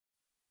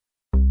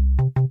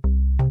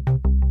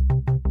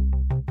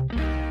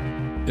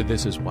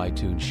This is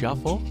Y-Tune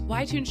Shuffle.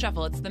 Y-Tune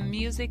Shuffle, it's the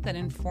music that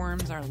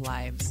informs our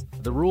lives.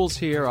 The rules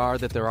here are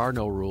that there are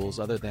no rules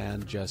other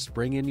than just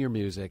bring in your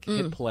music,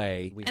 hit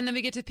play. And then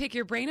we get to pick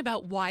your brain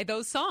about why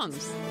those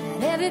songs.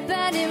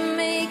 Everybody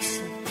makes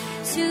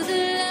to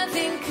the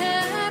loving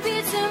curb.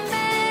 It's a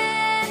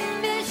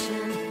mad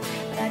mission,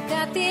 but I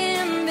got the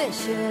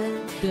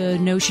ambition. The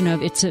notion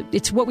of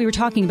it's what we were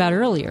talking about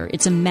earlier.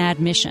 It's a mad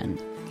mission.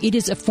 It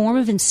is a form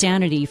of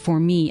insanity for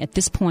me at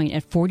this point,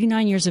 at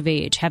 49 years of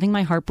age, having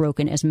my heart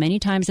broken as many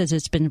times as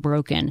it's been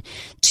broken,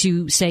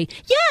 to say,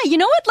 yeah, you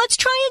know what? Let's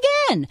try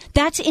again.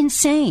 That's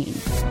insane.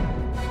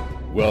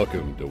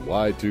 Welcome to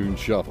Y-Tune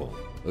Shuffle,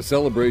 a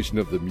celebration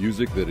of the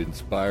music that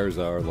inspires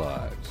our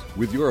lives,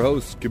 with your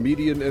hosts,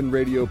 comedian and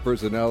radio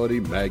personality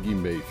Maggie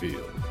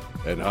Mayfield,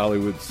 and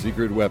Hollywood's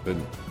secret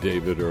weapon,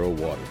 David Earl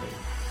Waterman.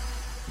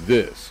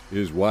 This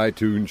is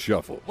Y-Tune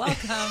Shuffle.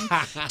 Welcome,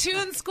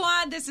 Tune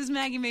Squad. This is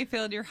Maggie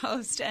Mayfield, your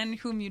host, and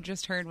whom you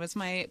just heard was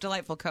my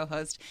delightful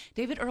co-host,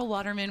 David Earl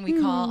Waterman.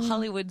 We call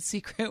Hollywood's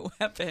secret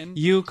weapon.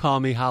 You call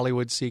me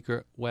Hollywood's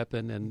secret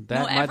weapon, and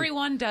that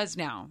everyone does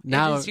now.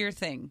 Now it is your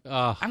thing.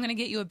 I'm going to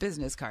get you a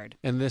business card.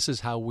 And this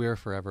is how we're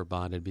forever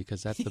bonded,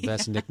 because that's the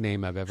best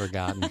nickname I've ever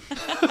gotten.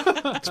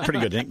 It's a pretty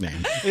good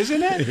nickname.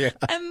 Isn't it? Yeah.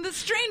 And the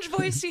strange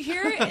voice you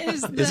hear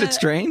is Is it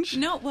strange?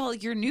 No, well,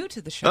 you're new to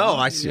the show. Oh,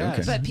 I see. Yes.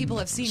 Okay. But people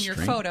have seen your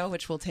Strange. photo,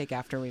 which we'll take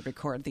after we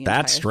record the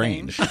That's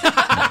entire strange.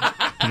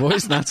 thing.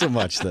 Voice, not so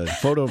much. The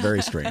photo,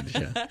 very strange.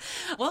 Yeah.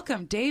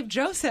 Welcome, Dave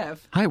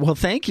Joseph. Hi, well,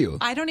 thank you.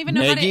 I don't even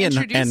know Maggie, how to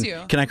introduce and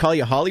you. Can I call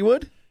you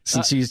Hollywood?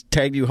 Since he's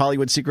tagged you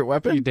Hollywood Secret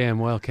Weapon? You damn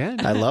well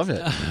can. I love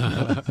it.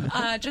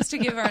 Just to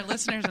give our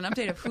listeners an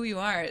update of who you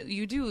are,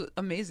 you do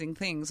amazing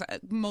things.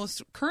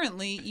 Most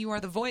currently, you are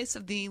the voice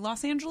of the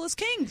Los Angeles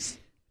Kings.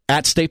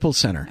 At Staples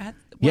Center.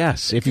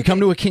 Yes. If you come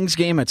to a Kings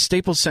game at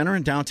Staples Center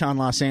in downtown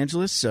Los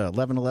Angeles,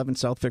 1111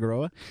 South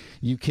Figueroa,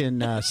 you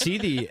can see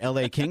the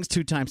L.A. Kings,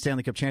 two-time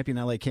Stanley Cup champion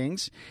L.A.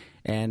 Kings.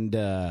 And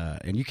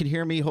you can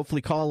hear me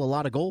hopefully call a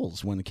lot of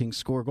goals when the Kings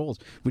score goals.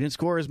 We didn't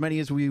score as many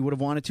as we would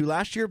have wanted to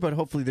last year, but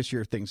hopefully this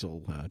year things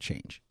will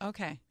change.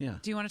 Okay. Yeah.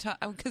 Do you want to talk?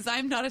 Because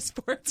I'm not a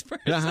sports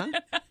person.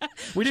 Uh-huh.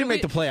 We didn't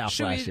make the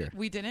playoffs last year.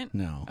 We didn't?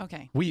 No.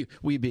 Okay.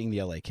 We being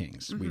the LA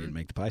Kings. We didn't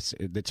make the playoffs.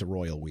 It's a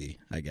royal we,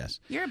 I guess.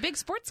 You're a big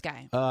sports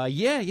guy.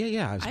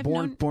 Yeah. I was I've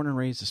born known- and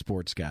raised a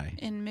sports guy.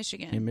 In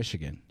Michigan. In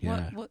Michigan,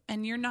 yeah.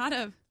 And you're not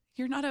a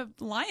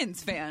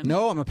Lions fan.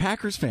 No, I'm a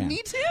Packers fan. Me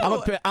too.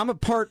 I'm a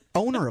part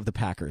owner of the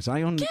Packers.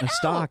 I own Get a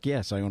stock. out.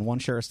 Yes, I own one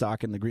share of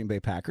stock in the Green Bay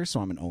Packers, so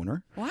I'm an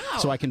owner. Wow.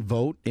 So I can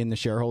vote in the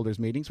shareholders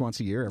meetings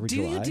once a year, every Do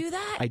July. you do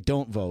that? I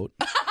don't vote.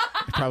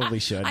 I probably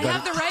should. I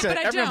have the right, but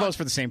I everyone don't. votes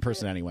for the same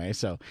person anyway.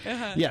 So,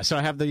 yeah. So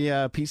I have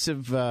the piece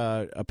of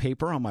a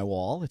paper on my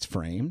wall. It's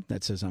framed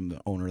that says I'm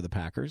the owner of the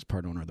Packers,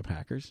 part owner of the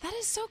Packers. That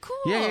is so cool.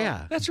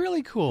 Yeah. That's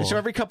really cool. So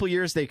every couple of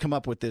years they come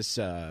up with this.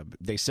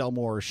 They sell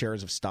more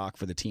shares of stock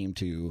for the team.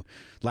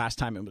 Last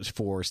time it was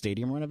for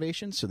stadium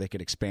renovations, so they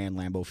could expand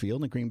Lambeau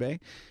Field in Green Bay,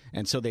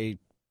 and so they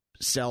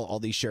sell all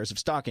these shares of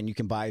stock, and you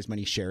can buy as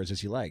many shares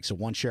as you like. So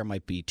one share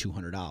might be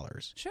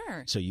 $200.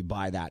 Sure. So you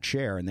buy that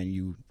share, and then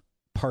you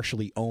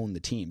partially own the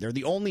team. They're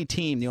the only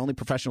team, the only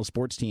professional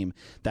sports team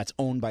that's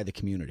owned by the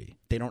community.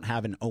 They don't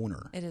have an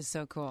owner. It is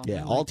so cool.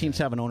 Yeah, all teams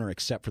have an owner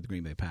except for the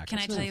Green Bay Packers. Can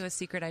I tell you a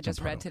secret I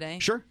just read today?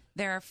 Sure.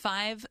 There are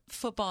 5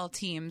 football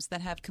teams that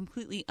have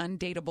completely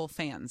undateable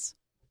fans.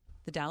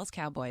 The Dallas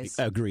Cowboys.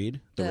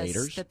 Agreed. The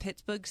Raiders. The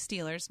Pittsburgh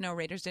Steelers. No,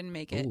 Raiders didn't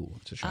make it. Ooh,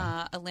 it's a shame.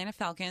 Atlanta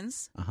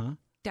Falcons. Uh-huh.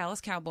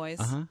 Dallas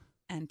Cowboys. Uh-huh.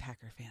 And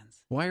Packer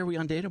fans. Why are we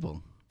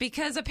undateable?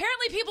 Because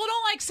apparently people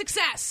don't like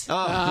success.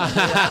 Oh,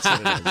 that's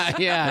what it is.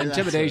 Yeah,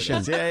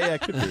 intimidation. Yeah,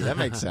 it could be. That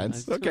makes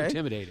sense. It's Okay.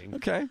 intimidating.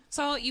 Okay.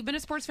 So you've been a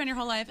sports fan your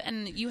whole life,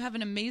 and you have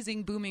an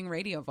amazing, booming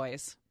radio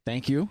voice.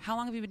 Thank you. How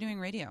long have you been doing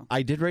radio?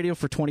 I did radio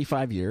for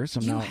 25 years.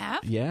 You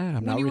have? Yeah, I'm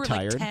When now you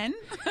retired. were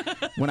like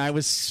 10? When I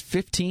was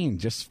 15,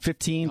 just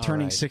 15, All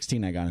turning right.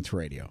 16, I got into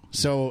radio.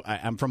 So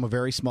I'm from a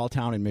very small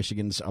town in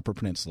Michigan's Upper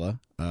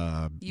Peninsula.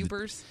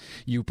 Youpers?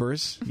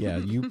 Youpers. Yeah,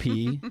 UP,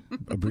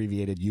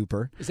 abbreviated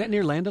Youper. Is that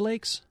near Land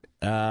O'Lakes?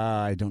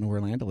 I don't know where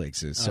Land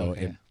O'Lakes is. So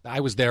Okay. I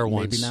was there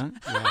once. maybe not.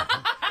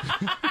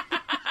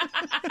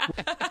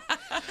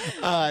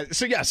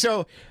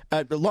 So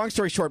long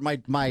story short,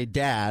 my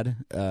dad,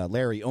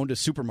 Larry, owned a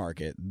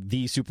supermarket,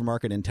 the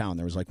supermarket in town.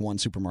 There was like one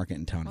supermarket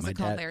in town. Was my it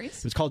called dad, Larry's?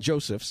 It was called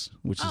Joseph's,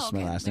 which is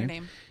my last their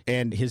name.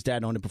 And his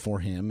dad owned it before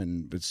him,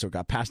 and so it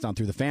got passed down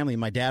through the family.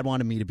 My dad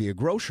wanted me to be a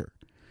grocer.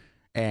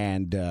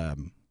 And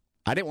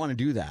I didn't want to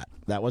do that.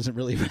 That wasn't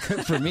really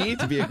for me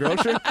to be a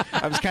grocer.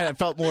 I was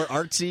felt more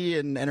artsy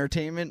and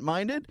entertainment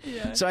minded.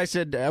 Yeah. So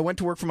I went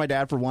to work for my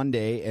dad for one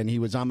day, and he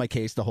was on my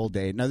case the whole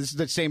day. Now, this is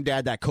the same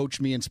dad that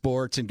coached me in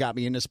sports and got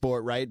me into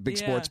sport, right? Big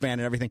sports fan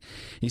and everything.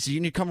 He said, "You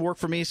need to come to work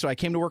for me." So I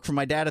came to work for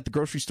my dad at the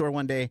grocery store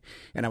one day,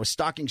 and I was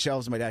stocking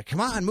shelves. And my dad, "Come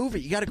on, move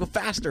it! You got to go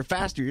faster.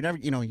 You're never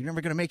going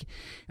to make it."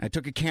 And I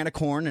took a can of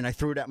corn and I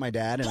threw it at my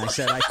dad, and I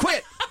said, "I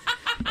quit."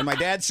 And my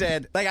dad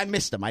said, I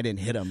missed him. I didn't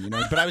hit him,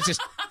 but I was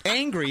just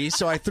angry,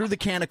 so I threw the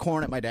can of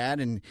corn at my dad,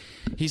 and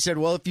he said,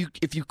 well,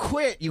 if you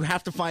quit, you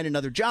have to find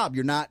another job.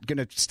 You're not going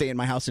to stay in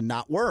my house and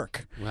not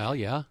work. Well,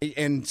 yeah.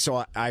 And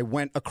so I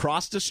went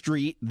across the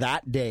street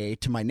that day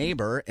to my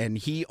neighbor, and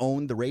he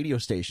owned the radio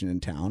station in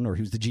town, or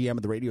he was the GM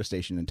of the radio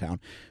station in town.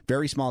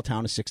 Very small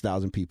town of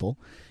 6,000 people.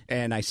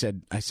 And I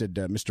said,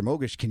 Mr.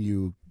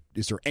 Mogish,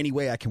 is there any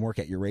way I can work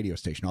at your radio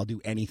station? I'll do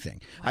anything.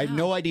 Wow. I had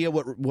no idea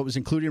what was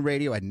included in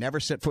radio. I'd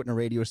never set foot in a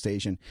radio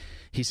station.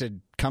 He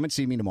said, come and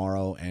see me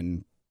tomorrow,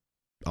 and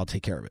I'll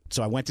take care of it.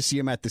 So I went to see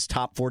him at this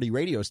top 40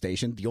 radio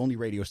station, the only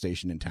radio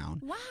station in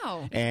town.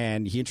 Wow.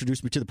 And he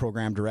introduced me to the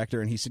program director,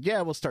 and he said,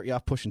 yeah, we'll start you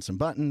off pushing some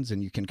buttons,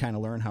 and you can kind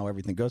of learn how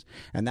everything goes.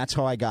 And that's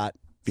how I got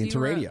into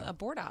radio. A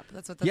board op.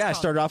 That's what that's called. I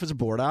started off as a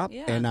board op,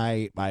 yeah. and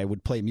I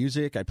would play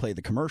music. I'd play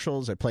the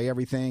commercials. I'd play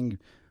everything.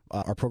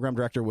 Our program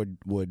director would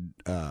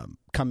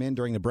come in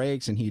during the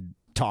breaks, and he'd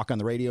talk on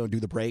the radio and do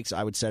the breaks.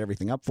 I would set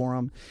everything up for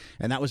him.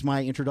 And that was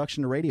my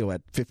introduction to radio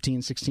at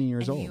 15, 16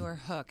 years old. You were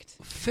hooked.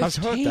 15. I was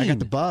hooked. I got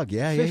the bug.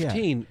 Yeah,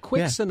 15. Yeah.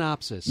 Quick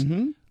synopsis.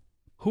 Mm-hmm.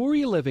 Who were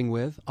you living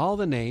with? All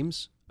the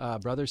names,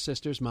 brothers,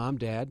 sisters, mom,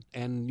 dad,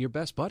 and your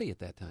best buddy at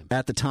that time.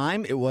 At the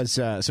time, it was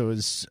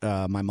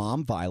my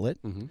mom, Violet,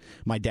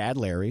 my dad,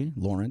 Larry,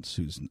 Lawrence,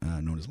 who's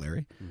known as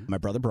Larry, my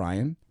brother,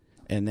 Brian,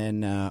 and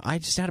then I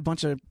just had a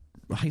bunch of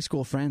high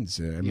school friends.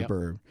 I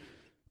remember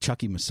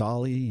Chucky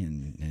Masali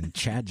and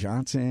Chad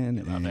Johnson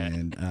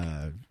and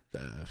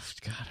God,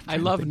 I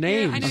love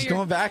names. Yeah, I was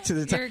going back to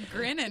the time. You're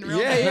grinning real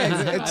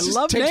Yeah. It I just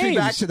love takes names. me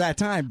back to that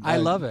time. I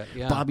love it.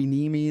 Yeah. Bobby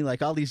Nemi,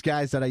 like all these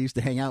guys that I used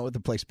to hang out with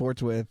and play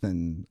sports with,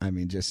 and I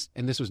mean, just.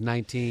 And this was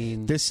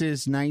 19. This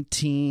is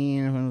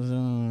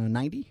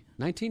 1990.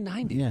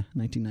 1990. Yeah,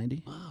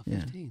 1990. Wow,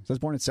 15. Yeah. So I was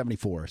born in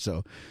 74,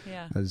 so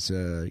Yeah. I was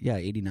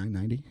 89,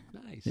 90.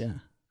 Nice. Yeah.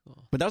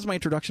 Cool. But that was my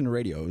introduction to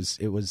radio.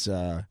 It was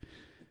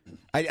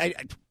I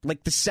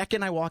like the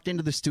second I walked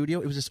into the studio,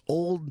 it was this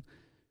old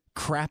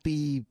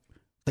crappy,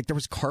 like there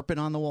was carpet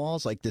on the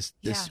walls, like this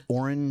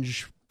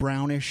orange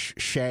brownish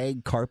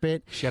shag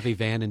carpet. Chevy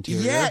van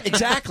interior. Yeah,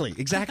 exactly.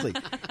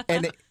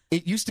 And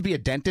it used to be a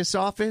dentist's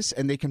office,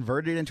 and they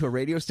converted it into a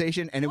radio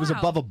station, and it was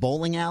above a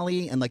bowling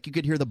alley, and like you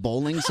could hear the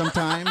bowling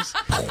sometimes.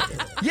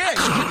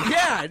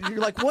 Yeah. And you're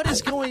like, what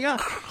is going on?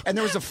 And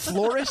there was a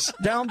florist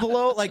down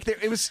below. Like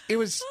it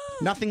was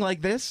nothing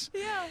like this.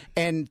 Yeah.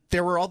 And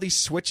there were all these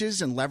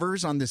switches and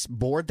levers on this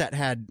board that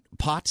had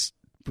pots.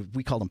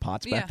 We called them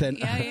pots back then.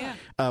 Yeah.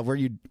 Where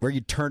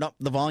you'd turn up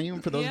the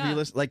volume for those of you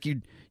listening. Like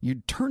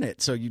you'd turn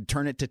it, so you'd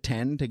turn it to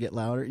 10 to get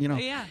louder.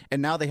 Yeah.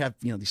 And now they have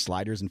these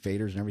sliders and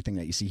faders and everything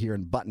that you see here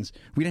and buttons.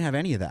 We didn't have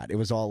any of that. It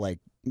was all like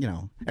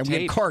and we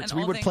had carts. And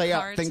We would play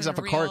out things off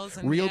a cart,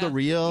 reel to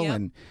reel,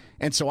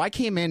 and so I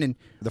came in, and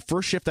the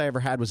first shift I ever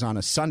had was on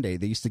a Sunday.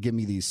 They used to give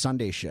me these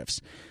Sunday shifts,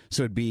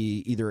 so it'd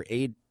be either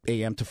 8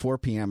 a.m. to 4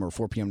 p.m. or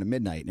 4 p.m. to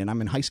midnight, and I'm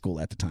in high school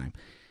at the time.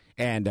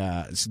 And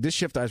so this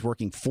shift, I was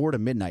working 4 to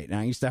midnight, and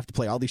I used to have to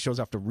play all these shows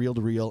after reel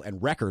to reel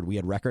and record. We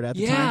had record at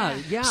the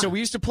time. Yeah. So we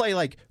used to play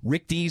like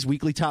Rick D's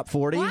Weekly Top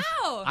 40.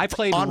 Wow. I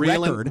played on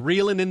record.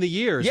 Reelin' in the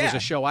Years was Yeah. a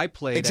show I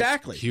played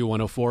Exactly. at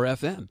Q104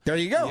 FM. There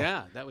you go.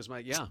 Yeah, that was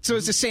my, So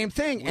it's the same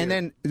thing. And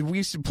then we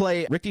used to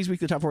play Rick D's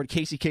Weekly Top 40,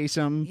 Casey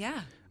Kasem,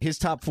 his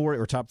top 40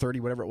 or top 30,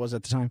 whatever it was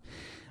at the time.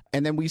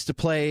 And then we used to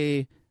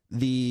play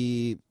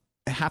the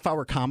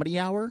half-hour comedy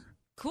hour.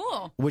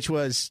 Cool. Which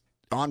was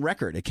on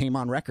record. It came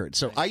on record.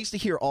 So I used to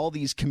hear all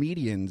these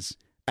comedians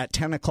at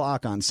 10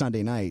 o'clock on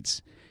Sunday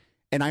nights.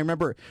 And I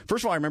remember,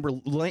 first of all,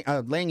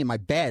 laying in my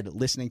bed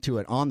listening to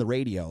it on the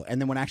radio.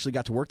 And then when I actually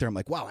got to work there, I'm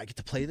like, wow, I get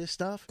to play this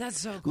stuff? That's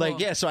so cool.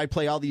 So I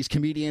play all these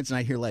comedians, and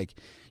I hear like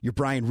your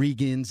Brian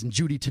Regans and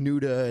Judy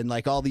Tenuta and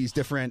like all these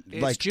different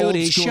It's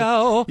Judy's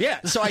show. Yeah.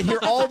 So I hear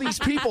all these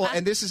people,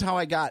 and this is how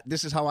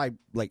I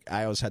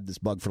always had this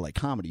bug for like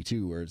comedy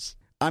too, where it's,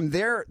 I'm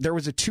there. There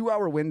was a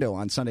 2-hour window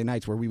on Sunday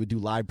nights where we would do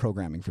live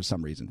programming for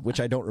some reason,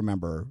 which I don't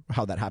remember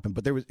how that happened.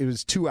 But it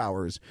was 2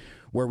 hours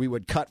where we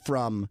would cut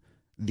from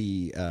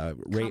the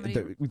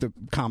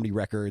comedy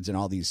records and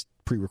all these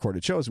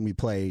pre-recorded shows, and we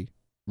play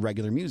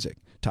regular music,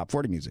 top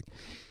 40 music.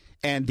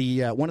 And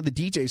the one of the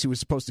DJs who was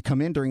supposed to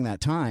come in during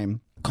that time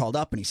called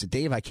up, and he said,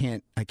 "Dave, I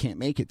can't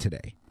make it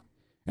today."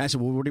 And I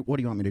said, "Well, what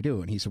do you want me to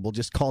do?" And he said, "Well,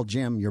 just call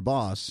Jim, your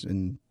boss,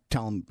 and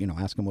tell him,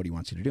 ask him what he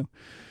wants you to do."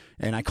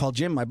 And I called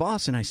Jim, my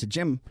boss, and I said,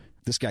 "Jim,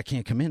 this guy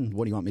can't come in.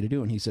 What do you want me to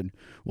do?" And he said,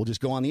 "Well, just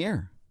go on the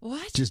air.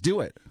 What? Just do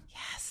it."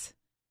 Yes.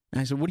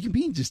 And I said, "What do you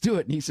mean, just do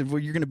it?" And he said, "Well,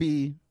 you're going to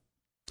be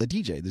a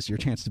DJ. This is your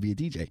chance to be a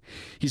DJ."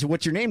 He said,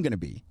 "What's your name going to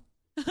be?"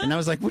 And I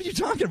was like, "What are you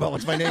talking about?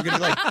 What's my name going to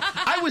be?" Like,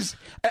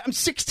 I'm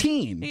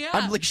 16. Yeah.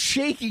 I'm like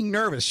shaking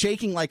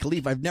like a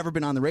leaf. I've never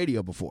been on the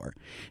radio before.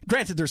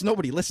 Granted, there's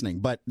nobody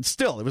listening, but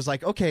still, it was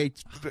like, okay,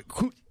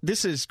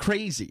 this is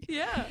crazy.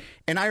 Yeah.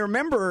 And I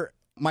remember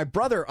my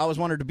brother always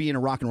wanted to be in a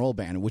rock and roll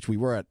band, which we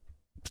were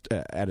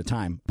at a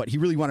time, but he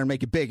really wanted to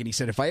make it big. And he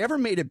said, if I ever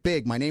made it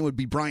big, my name would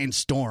be Brian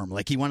Storm.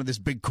 Like, he wanted this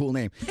big, cool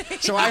name.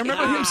 So I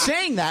remember him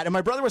saying that, and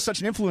my brother was such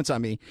an influence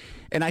on me.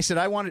 And I said,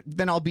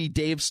 then I'll be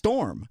Dave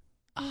Storm.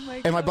 Oh my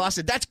God. And my boss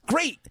said, that's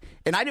great.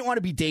 And I didn't want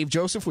to be Dave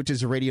Joseph, which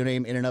is a radio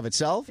name in and of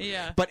itself.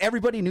 Yeah. But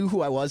everybody knew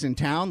who I was in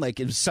town. Like,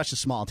 it was such a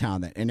small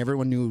town and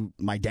everyone knew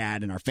my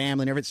dad and our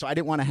family and everything. So I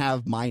didn't want to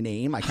have my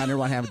name. I kind of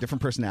want to have a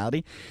different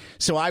personality.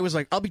 So I was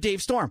like, I'll be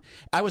Dave Storm.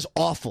 I was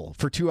awful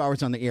for 2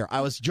 hours on the air. I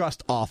was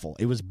just awful.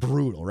 It was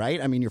brutal,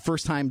 right? I mean, your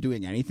first time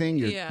doing anything,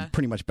 you're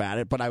pretty much bad at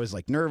it. But I was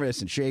like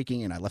nervous and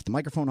shaking, and I left the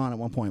microphone on at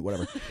one point,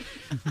 whatever.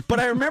 But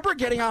I remember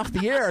getting off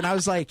the air and I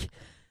was like,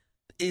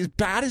 as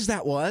bad as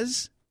that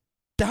was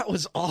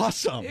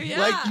awesome. Yeah.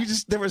 Like,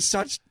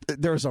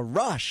 there was a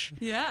rush.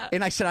 Yeah.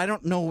 And I said, I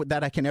don't know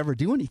that I can ever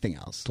do anything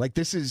else. Like,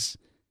 this is,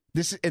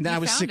 and then I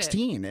was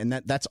 16 and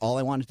that's all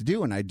I wanted to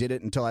do. And I did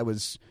it until I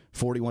was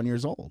 41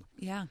 years old.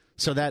 Yeah.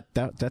 So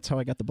that's how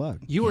I got the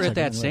bug. You were at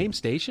that same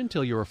station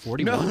till you were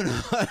 41? No.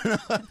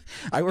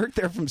 I worked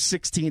there from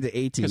 16 to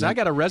 18. Because I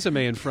got a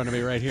resume in front of me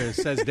right here that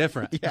says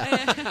different.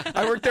 Yeah.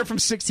 I worked there from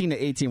 16 to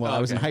 18 while I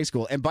was in high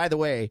school. And by the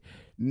way,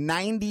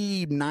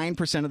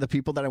 99% of the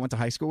people that I went to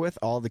high school with,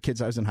 all the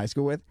kids I was in high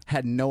school with,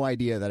 had no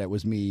idea that it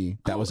was me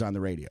that was on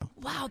the radio.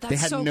 Wow, that's They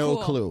had so no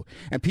cool. clue.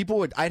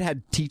 And I'd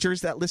had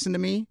teachers that listened to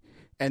me,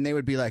 and they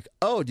would be like,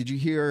 oh, did you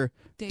hear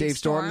Dave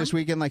Storm this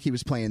weekend? Like, he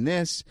was playing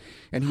this,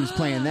 and he was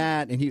playing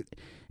that,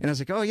 and I was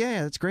like, oh,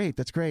 yeah, that's great.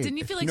 Didn't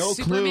you feel like no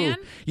Superman?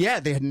 clue. Yeah,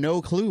 they had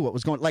no clue what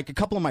was going on. Like, a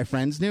couple of my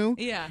friends knew.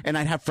 Yeah. And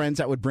I'd have friends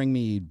that would bring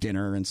me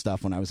dinner and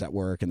stuff when I was at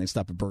work, and they'd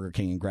stop at Burger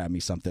King and grab me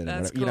something.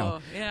 That's or whatever,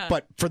 cool. Yeah.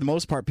 But for the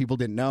most part, people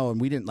didn't know,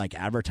 and we didn't, like,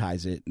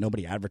 advertise it.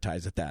 Nobody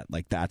advertised it that.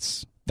 Like,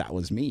 that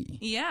was me.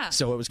 Yeah.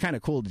 So it was kind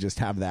of cool to just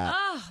have that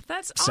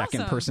that's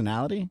second awesome.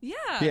 personality. Yeah.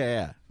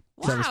 Yeah.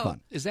 So that was Wow.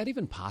 fun. Is that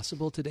even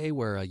possible today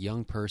where a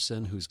young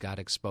person who's got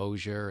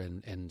exposure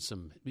and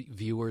some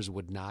viewers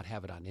would not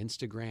have it on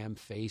Instagram,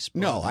 Facebook?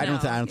 No, I don't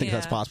think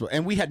that's yeah. possible.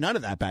 And we had none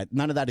of that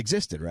none of that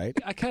existed, right?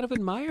 I kind of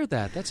admire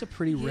that. That's a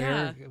pretty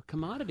rare Yeah.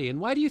 commodity. And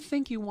why do you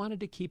think you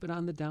wanted to keep it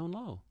on the down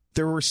low?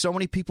 There were so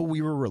many people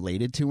we were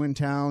related to in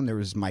town. There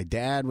was my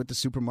dad with the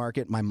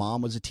supermarket. My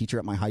mom was a teacher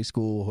at my high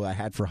school who I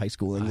had for high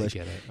school English. I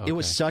get it. It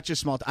was Okay. such a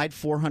small I had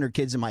 400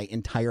 kids in my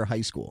entire high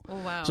school. Oh,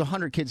 wow. So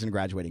 100 kids in a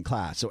graduating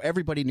class. So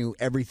everybody knew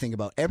everything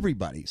about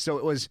everybody. So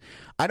it was,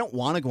 I don't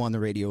want to go on the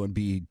radio and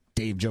be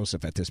Dave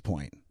Joseph at this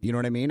point. You know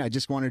what I mean? I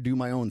just want to do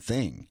my own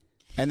thing.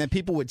 And then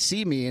people would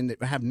see me and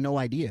have no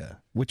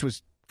idea, which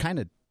was kind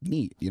of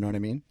neat. You know what I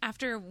mean?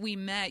 After we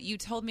met, you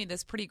told me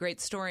this pretty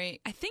great story.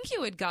 I think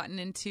you had gotten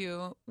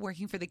into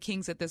working for the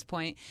Kings at this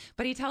point,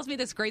 but he tells me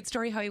this great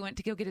story how he went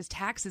to go get his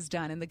taxes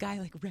done, and the guy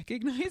like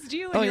recognized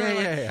you. And Oh, you were yeah,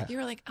 like, yeah. You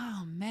were like,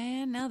 oh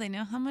man, now they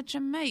know how much I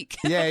make.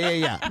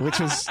 Yeah. Which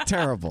was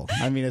terrible.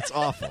 I mean, it's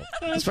awful,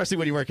 especially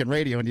when you work in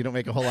radio and you don't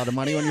make a whole lot of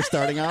money when you're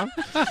starting off.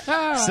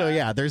 So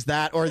yeah, there's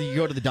that. Or you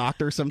go to the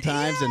doctor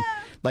sometimes, and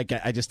like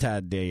I just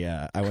had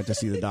I went to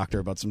see the doctor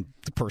about some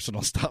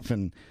personal stuff,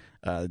 and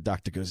the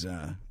doctor goes,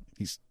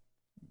 he's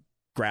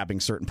grabbing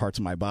certain parts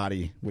of my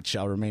body, which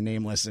shall remain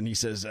nameless, and he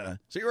says, so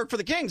you work for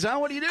the Kings, huh?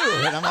 What do you do?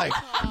 And I'm like,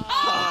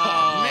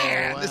 oh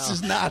man, this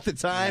is not the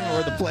time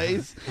or the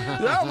place.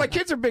 Oh, my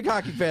kids are big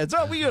hockey fans.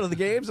 Oh, we go to the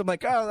games. I'm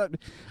like, I'm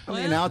the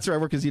announcer. I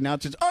work as the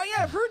announcer. Oh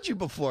yeah, I've heard you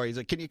before. He's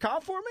like, can you call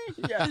for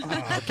me? Yeah.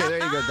 Oh, okay,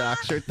 there you go,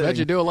 doc. Sure thing. Bet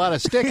you do a lot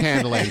of stick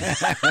handling.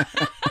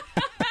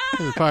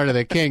 As part of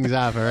the King's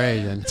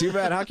operation. Too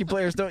bad hockey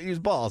players don't use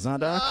balls, huh,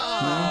 doc?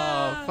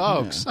 Oh,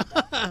 folks.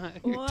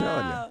 Wow.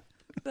 telling you.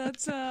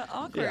 That's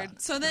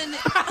awkward. So then,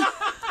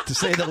 To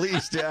say the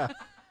least, yeah.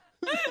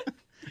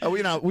 Oh,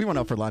 we went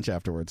out for lunch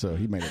afterwards, so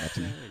he made it up to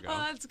me. oh,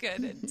 that's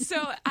good.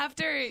 So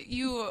after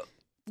you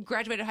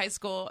graduated high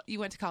school, you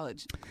went to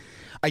college.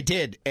 I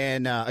did,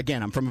 and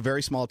again, I'm from a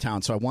very small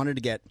town, so I wanted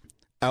to get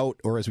out,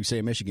 or as we say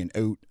in Michigan,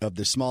 out of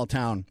this small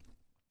town.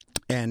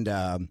 And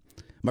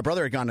my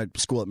brother had gone to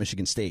school at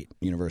Michigan State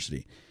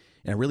University,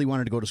 and I really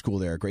wanted to go to school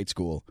there, a great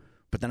school.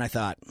 But then I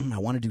thought, I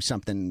want to do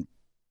something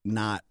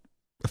not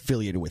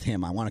affiliated with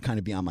him. I want to kind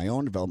of be on my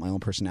own, develop my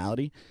own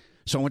personality.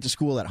 So I went to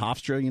school at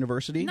Hofstra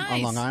University Nice.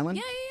 on Long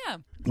Island. Yeah.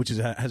 Which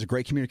has a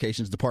great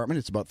communications department.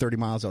 It's about 30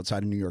 miles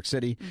outside of New York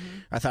City. Mm-hmm.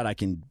 I thought I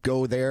can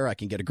go there. I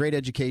can get a great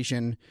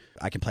education.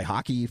 I can play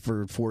hockey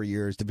for 4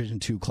 years, Division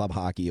II club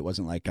hockey. It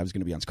wasn't like I was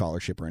going to be on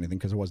scholarship or anything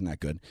because it wasn't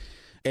that good.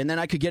 And then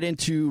I could get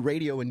into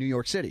radio in New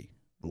York City.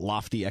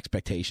 Lofty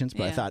expectations,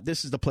 but I Yeah. thought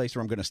this is the place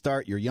where I'm going to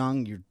start. You're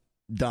young, you're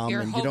dumb,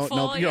 You're and you don't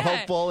know. hopeful, You're yeah.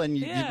 hopeful, and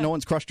Yeah. no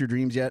one's crushed your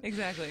dreams yet.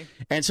 Exactly.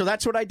 And so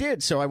that's what I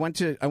did. So I went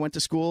to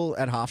school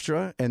at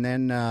Hofstra, and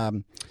then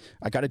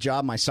I got a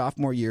job my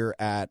sophomore year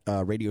at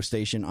a radio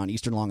station on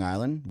Eastern Long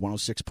Island,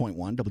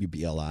 106.1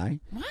 WBLI.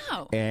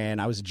 Wow.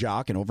 And I was a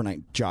jock, an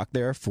overnight jock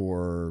there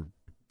for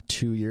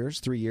 3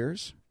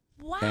 years.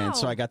 Wow. And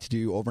so I got to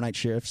do overnight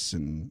shifts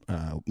and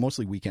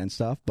mostly weekend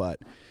stuff. But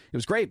it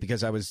was great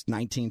because I was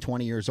 19,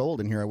 20 years old,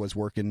 and here I was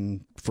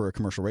working for a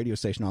commercial radio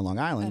station on Long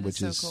Island, That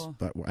which is so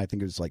cool. I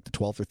think it was like the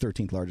 12th or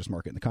 13th largest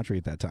market in the country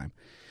at that time.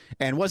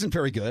 And wasn't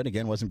very good.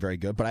 Again, wasn't very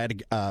good. But I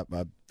had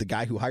the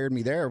guy who hired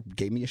me there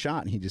gave me a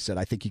shot, and he just said,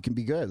 "I think you can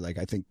be good. Like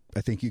I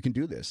think you can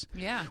do this."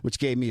 Yeah. Which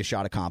gave me a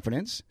shot of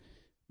confidence.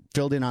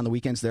 Filled in on the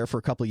weekends there for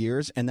a couple of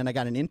years, and then I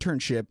got an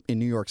internship in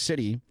New York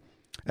City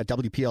at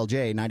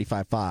WPLJ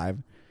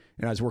 95.5,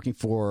 and I was working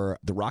for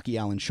the Rocky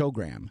Allen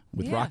Showgram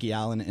with Rocky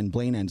Allen and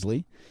Blaine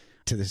Ensley.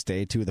 To this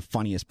day, two of the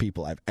funniest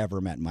people I've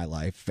ever met in my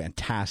life.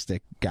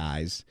 Fantastic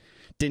guys.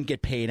 Didn't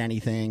get paid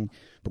anything,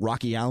 but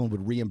Rocky Allen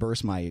would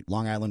reimburse my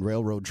Long Island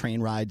Railroad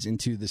train rides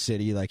into the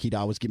city. Like, he'd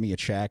always give me a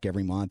check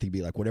every month. He'd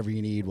be like, whatever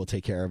you need, we'll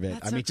take care of it.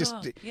 That's so just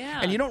cool. Yeah.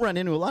 And you don't run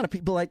into a lot of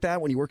people like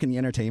that when you work in the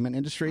entertainment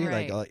industry.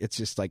 Right. Like, it's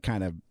just like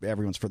kind of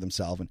everyone's for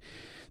themselves. And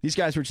these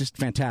guys were just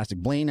fantastic.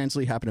 Blaine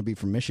Ensley happened to be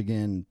from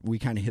Michigan. We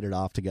kind of hit it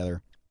off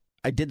together.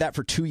 I did that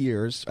for 2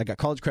 years. I got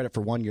college credit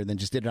for 1 year, then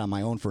just did it on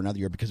my own for another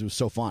year because it was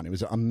so fun. It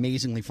was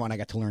amazingly fun. I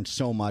got to learn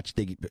so much.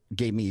 They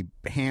gave me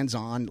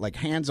hands-on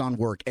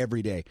work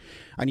every day.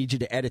 I need you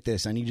to edit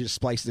this. I need you to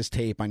splice this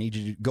tape. I need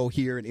you to go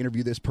here and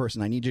interview this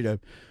person. I need you to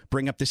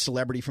bring up this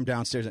celebrity from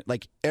downstairs.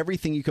 Like,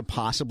 everything you could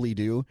possibly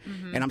do.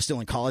 Mm-hmm. And I'm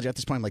still in college at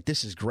this point. I'm like,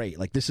 this is great.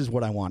 Like, this is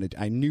what I wanted.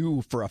 I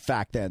knew for a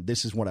fact that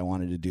this is what I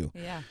wanted to do.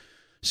 Yeah.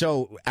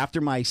 So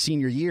after my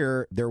senior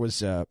year, there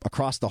was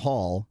across the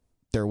hall,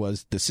 there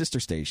was the sister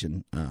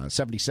station,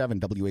 77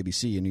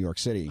 WABC in New York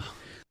City.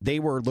 They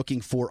were looking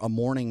for a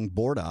morning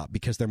board op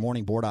because their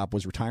morning board op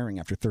was retiring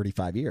after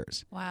 35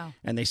 years. Wow.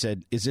 And they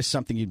said, is this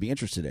something you'd be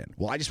interested in?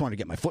 Well, I just wanted to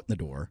get my foot in the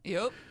door.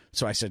 Yep.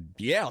 So I said,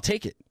 yeah, I'll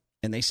take it.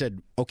 And they said,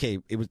 okay,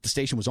 the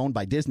station was owned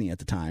by Disney at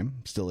the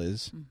time, still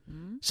is.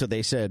 Mm-hmm. So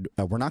they said,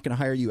 we're not going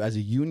to hire you as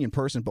a union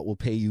person, but we'll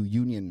pay you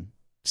union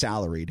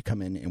salary to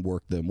come in and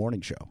work the morning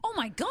show. Oh,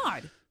 my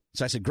God.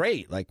 So I said,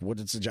 great. Like, what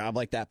does a job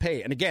like that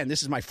pay? And again,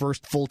 this is my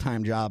first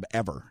full-time job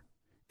ever.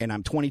 And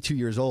I'm 22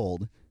 years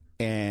old.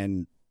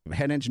 And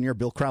head engineer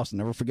Bill Krause, I'll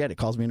never forget it,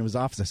 calls me into his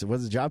office. I said, what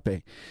does the job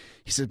pay?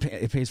 He said,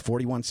 it pays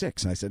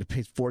 $41,600. And I said, it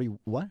pays 40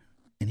 what?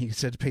 And he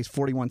said, it pays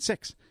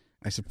 $41,600.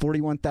 I said,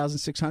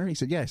 $41,600? He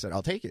said, yeah. I said,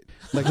 I'll take it.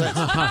 Like,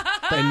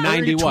 and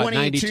 90 what?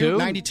 92?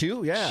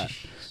 92, yeah.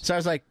 So I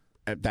was like,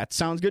 that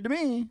sounds good to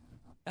me.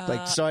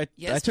 I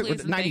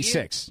took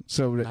 96.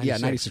 So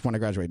 96 when I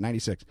graduated,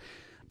 96.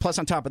 Plus,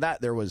 on top of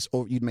that,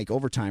 you'd make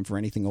overtime for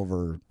anything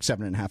over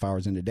 7.5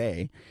 hours in a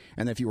day.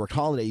 And if you worked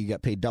holiday, you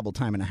got paid double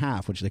time and a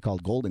half, which they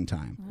called golden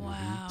time.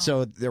 Wow.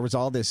 So there was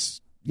all this,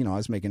 I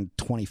was making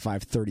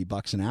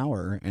 $25-30 an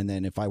hour. And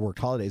then if I worked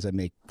holidays, I'd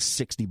make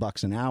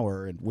 $60 an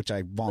hour, which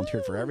I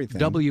volunteered for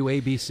everything.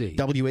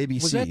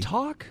 WABC. Was that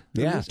talk?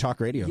 Yeah, talk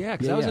radio. Yeah,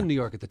 because I was in New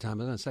York at the time.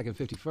 I was on 2nd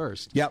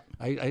 51st. Yep.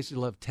 I used to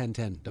love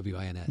 1010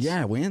 WINS.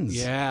 Yeah, wins.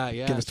 Yeah.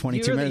 Give us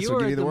 22 minutes, we'll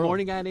give you the world.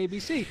 Morning guy on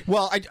ABC.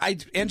 Well, I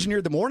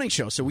engineered the morning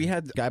show. So we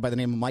had a guy by the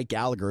name of Mike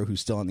Gallagher, who's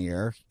still on the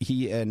air.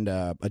 He and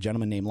a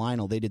gentleman named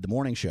Lionel, they did the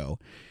morning show.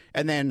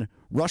 And then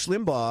Rush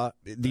Limbaugh,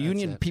 the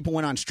union people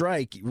went on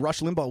strike. Rush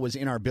Limbaugh was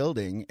in our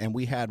building, and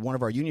we had one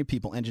of our union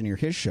people engineer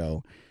his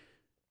show.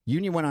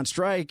 Union went on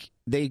strike.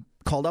 They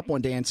called up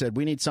one day and said,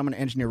 we need someone to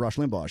engineer Rush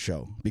Limbaugh's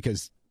show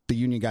because the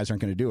union guys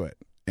aren't going to do it.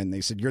 And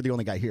they said, you're the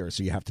only guy here,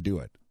 so you have to do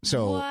it.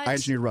 So I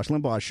engineered Rush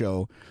Limbaugh's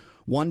show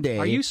one day.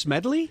 Are you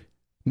Smedley?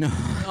 No.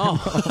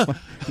 Oh.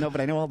 No, but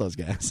I know all those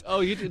guys.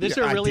 Oh, you did? This is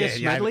really a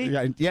Smedley?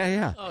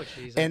 Yeah. Oh,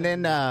 jeez. And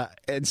then,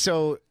 and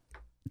so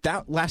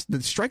the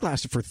strike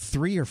lasted for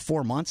 3 or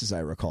 4 months, as I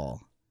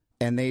recall.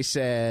 And they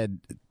said,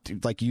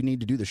 like, you need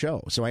to do the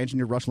show. So I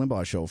engineered Rush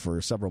Limbaugh's show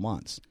for several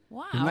months.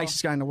 Wow. The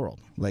nicest guy in the world.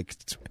 Like,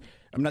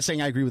 I'm not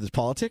saying I agree with his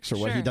politics or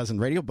what he does in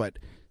radio, but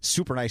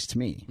super nice to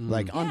me.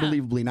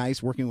 Unbelievably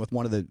nice, working with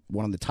one of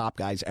the top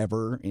guys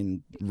ever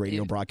in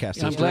radio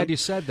broadcasting. I'm glad you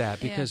said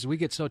that because we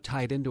get so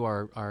tied into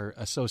our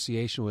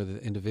association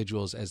with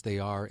individuals as they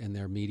are in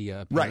their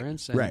media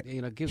appearance. Right.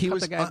 And, cut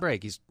the guy a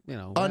break. He's,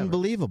 whatever.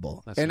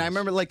 Unbelievable. That's and nice. I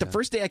remember, the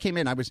first day I came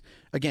in, I was,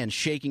 again,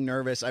 shaking,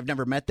 nervous. I've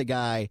never met the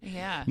guy.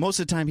 Yeah. Most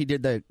of the time he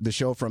did the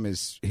show from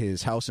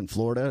his house in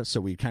Florida,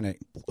 so we kind of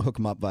hook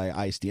him up via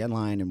ISDN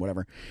line and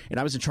whatever. And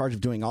I was in charge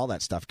of doing all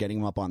that stuff, getting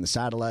him up on the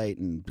satellite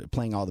and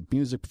playing all the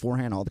music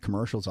beforehand, all the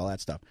commercials, all that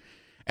stuff.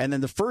 And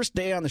then the first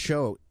day on the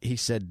show, he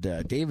said,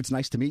 Dave, it's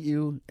nice to meet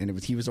you. And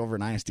he was over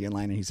an ISDN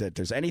line, and he said, if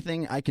there's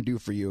anything I can do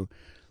for you,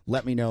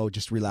 let me know.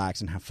 Just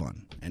relax and have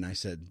fun. And I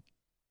said,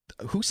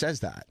 who says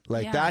that?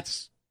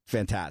 That's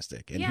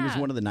fantastic. And he was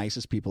one of the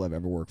nicest people I've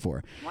ever worked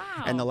for. Wow.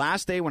 And the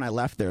last day when I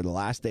left there,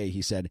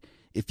 he said,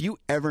 if you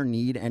ever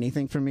need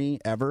anything from me,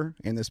 ever,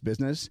 in this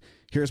business,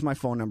 here's my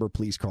phone number.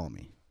 Please call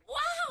me.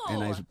 Wow.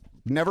 And I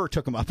never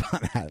took him up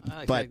on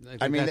that. But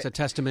I mean, that's a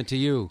testament to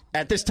you.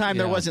 At this time,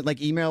 there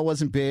wasn't, email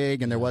wasn't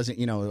big, and there wasn't,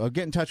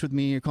 get in touch with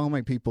me, or call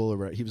my people.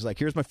 Or he was like,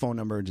 here's my phone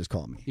number, and just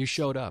call me. You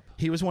showed up.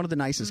 He was one of the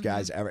nicest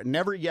guys ever.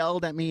 Never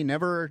yelled at me,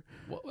 never.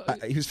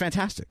 He was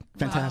fantastic.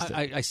 Fantastic.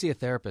 I see a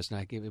therapist, and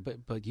I give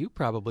it, but you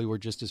probably were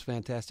just as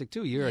fantastic,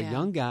 too. You're a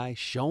young guy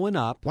showing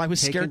up. Well, I was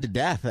scared to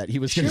death that he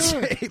was going to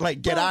say,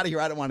 get out of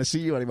here. I don't want to see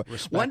you anymore.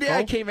 Respectful. One day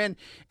I came in,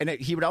 and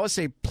he would always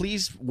say,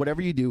 please,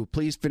 whatever you do,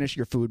 please finish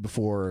your food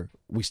before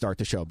we start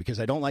the show, because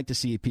I don't like to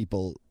see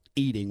people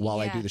eating while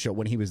I do the show,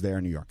 when he was there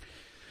in New York.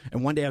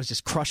 And one day I was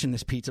just crushing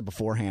this pizza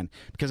beforehand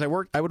because I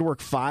would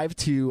work 5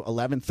 to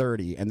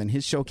 11:30, and then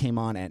his show came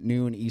on at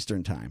noon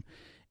Eastern time.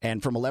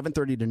 And from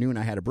 11:30 to noon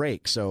I had a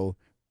break. So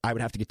I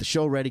would have to get the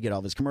show ready, get all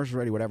of his commercials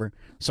ready, whatever.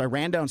 So I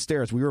ran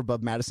downstairs. We were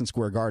above Madison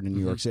Square Garden in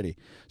New York City.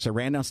 So I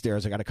ran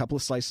downstairs. I got a couple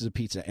of slices of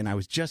pizza, and I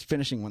was just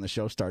finishing when the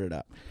show started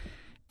up.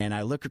 And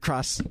I look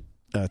across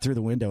through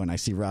the window, and I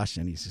see Rush,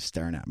 and he's just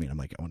staring at me. And I'm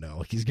like, oh,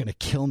 no, he's going to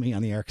kill me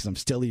on the air because I'm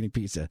still eating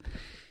pizza.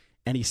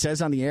 And he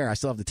says on the air, I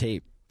still have the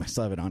tape. I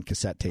still have it on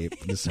cassette tape.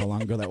 This is how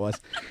long ago that was.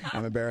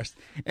 I'm embarrassed.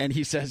 And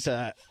he says,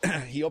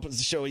 he opens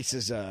the show. He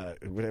says,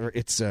 whatever,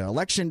 it's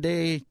election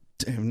day,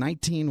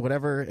 19,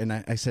 whatever. And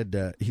I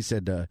said, he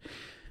said,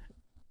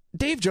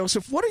 Dave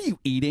Joseph, what are you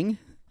eating?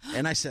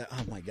 And I said,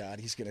 oh, my God,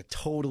 he's going to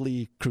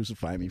totally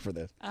crucify me for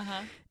this.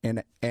 Uh-huh.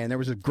 And there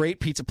was a great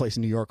pizza place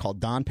in New York called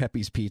Don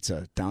Pepe's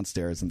Pizza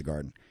downstairs in the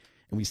garden.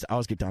 And we used to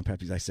always get Don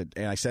Pepe's. I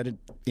said it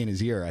in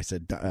his ear. I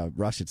said,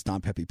 Rush, it's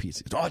Don Pepe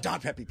Pizza. He goes, oh, Don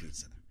Pepe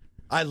Pizza.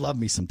 I love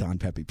me some Don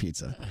Pepe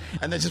Pizza.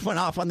 And they just went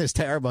off on this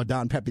tear about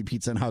Don Pepe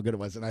Pizza and how good it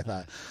was. And I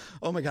thought,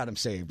 oh, my God, I'm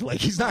saved. Like,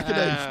 he's not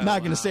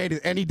gonna say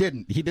anything. And he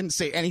didn't. He didn't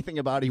say anything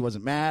about it. He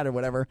wasn't mad or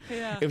whatever.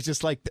 Yeah. It was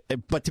just like,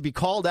 but to be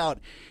called out.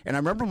 And I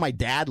remember my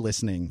dad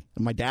listening.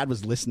 My dad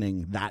was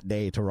listening that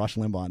day to Rush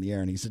Limbaugh on the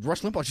air. And he said,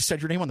 Rush Limbaugh just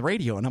said your name on the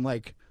radio. And I'm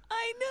like,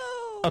 I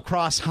know.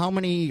 Across how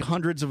many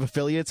hundreds of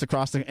affiliates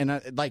across the, and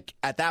like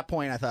at that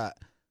point I thought,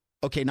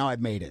 okay, now I've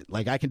made it.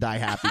 Like I can die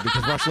happy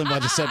because Rush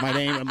Limbaugh just said my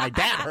name and my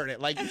dad heard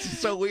it. Like it's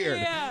so weird.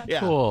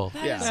 Yeah. Cool.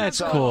 Yeah. That's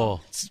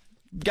cool.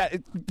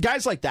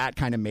 Guys like that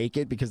kind of make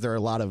it because there are a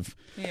lot of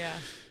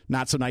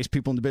not so nice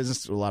people in the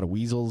business, a lot of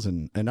weasels.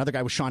 And another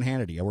guy was Sean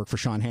Hannity. I work for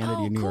Sean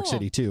Hannity in New York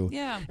City too.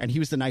 Yeah. And he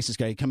was the nicest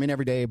guy. He'd come in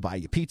every day, buy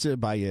you pizza,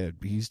 he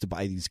used to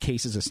buy these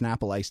cases of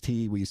Snapple iced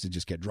tea. We used to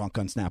just get drunk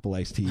on Snapple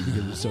iced tea because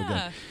it was so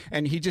good.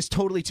 And he just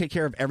totally take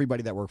care of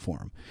everybody that worked for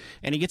him.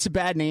 And he gets a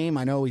bad name.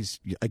 I know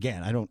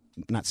I'm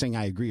not saying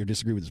I agree or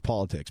disagree with his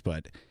politics,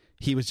 but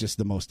he was just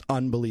the most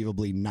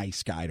unbelievably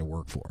nice guy to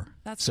work for.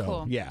 That's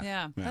cool.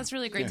 Yeah. That's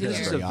really great to This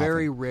hear. is a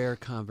very rare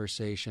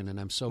conversation, and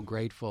I'm so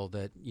grateful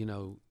that,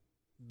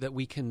 that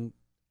we can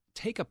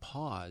take a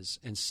pause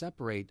and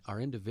separate our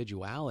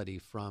individuality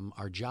from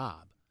our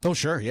job. Oh,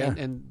 sure, yeah.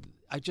 And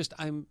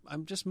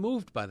I'm just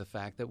moved by the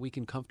fact that we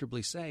can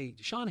comfortably say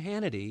Sean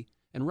Hannity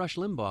and Rush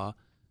Limbaugh,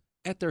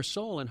 at their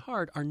soul and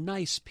heart, are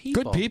nice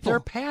people. Good people. They're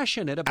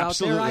passionate about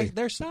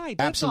their side.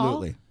 That's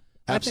Absolutely. all.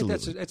 Absolutely. I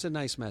think that's a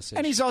nice message.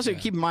 And he's also,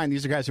 keep in mind,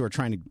 these are guys who are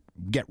trying to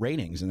get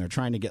ratings and they're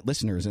trying to get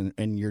listeners,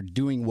 and you're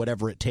doing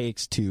whatever it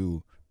takes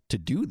to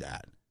do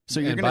that. So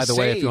you're and by the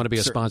way, if you want to be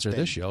a sponsor of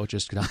this show,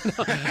 just no,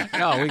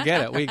 we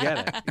get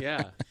it.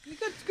 Yeah,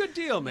 good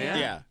deal, man.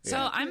 Yeah. So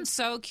I'm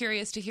so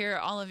curious to hear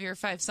all of your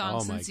 5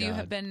 songs since you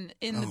have been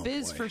in the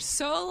biz for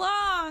so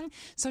long.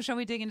 So shall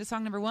we dig into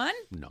song number 1?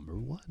 Number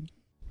 1.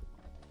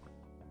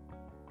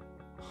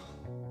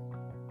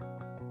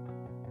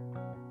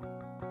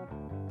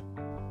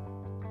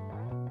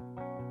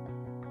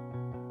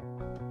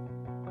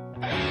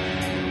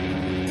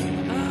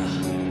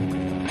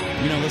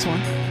 You know this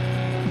one?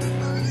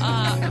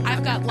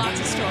 I've got lots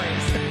of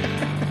stories.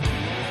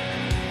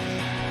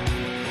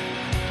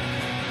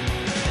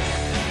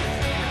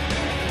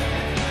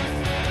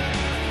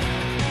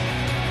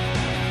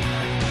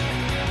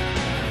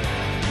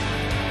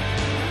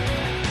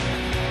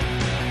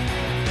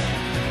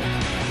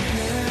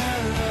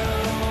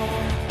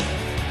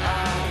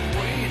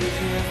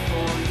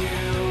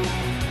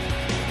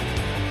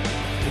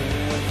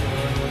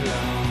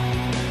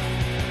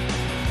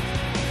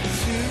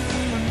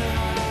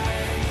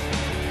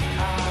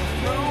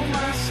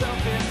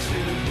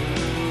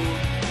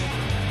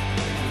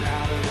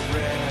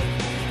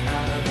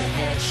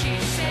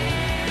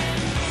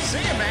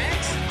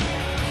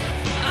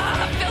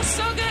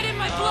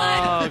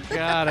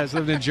 God, I was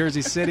living in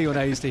Jersey City when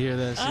I used to hear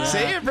this. Yeah. See,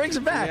 it brings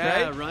it back,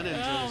 right? Running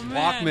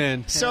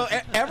Walkman. So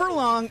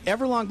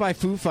Everlong by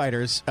Foo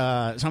Fighters. So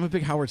I'm a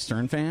big Howard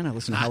Stern fan. I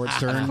listen to Howard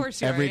Stern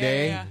every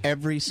day,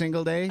 every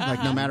single day,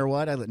 like no matter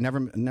what. I never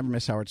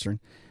miss Howard Stern,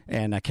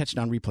 and I catch it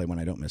on replay when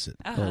I don't miss it,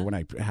 or when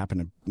I happen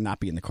to not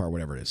be in the car,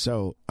 whatever it is.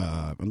 So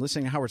I'm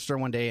listening to Howard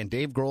Stern one day, and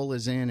Dave Grohl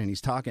is in, and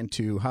he's talking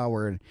to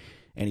Howard,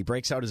 and he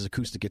breaks out his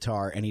acoustic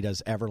guitar, and he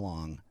does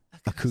Everlong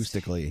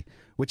acoustically,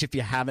 which if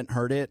you haven't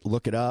heard it,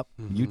 look it up,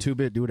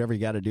 YouTube it, do whatever you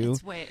got to do.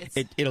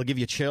 It'll give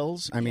you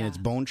chills. I mean, it's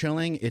bone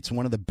chilling. It's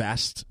one of the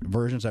best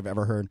versions I've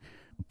ever heard.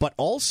 But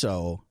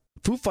also,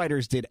 Foo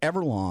Fighters did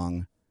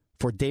Everlong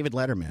for David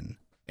Letterman.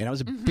 And I was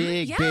a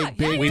big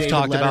We've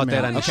talked about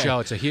that on the show.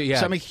 It's a huge,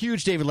 So I'm a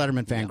huge David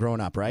Letterman fan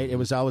growing up, right? It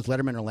was always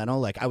Letterman or Leno.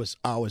 Like I was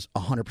 100%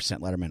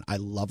 Letterman. I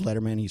love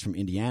Letterman. He's from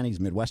Indiana. He's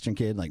a Midwestern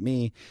kid like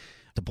me.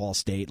 To Ball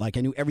State. Like I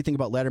knew everything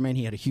about Letterman.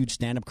 He had a huge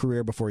stand-up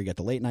career before he got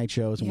the late night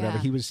shows and whatever.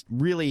 He was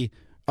really,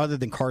 other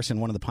than Carson,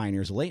 one of the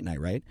pioneers of late night,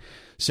 right?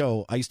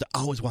 So I used to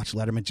always watch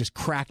Letterman, just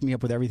cracked me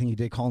up with everything he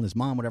did, calling his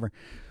mom, whatever.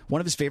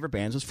 One of his favorite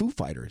bands was Foo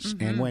Fighters.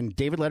 And when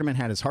David Letterman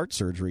had his heart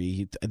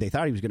surgery, they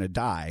thought he was going to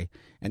die.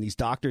 And these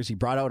doctors, he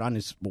brought out on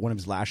one of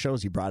his last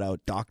shows, he brought out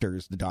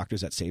the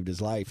doctors that saved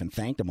his life and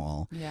thanked them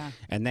all. Yeah.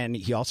 And then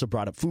he also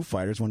brought up Foo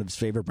Fighters, one of his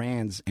favorite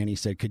bands, and he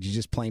said, could you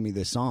just play me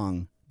this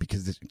song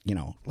because this,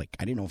 like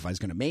I didn't know if I was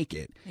going to make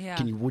it.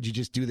 Yeah. Would you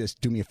just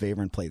do me a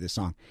favor and play this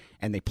song?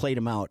 And they played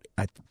him out.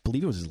 I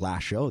believe it was his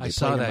last show. They I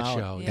saw played that him out,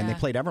 show. and they Yeah.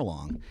 played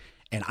Everlong.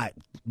 And I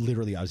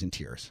was in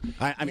tears.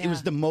 I mean, it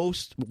was Yeah.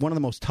 one of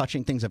the most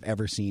touching things I've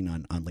ever seen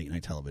on late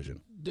night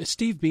television.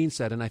 Steve Bean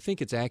said, and I think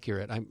it's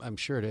accurate. I'm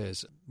sure it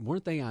is.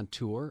 Weren't they on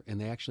tour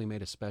and they actually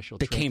made a special?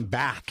 They trip came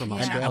back from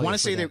And Australia. I want to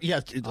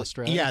say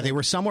Australia. they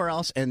were somewhere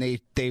else, and they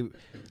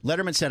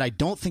Letterman said, "I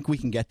don't think we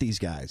can get these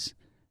guys,"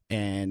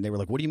 and they were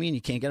like, "What do you mean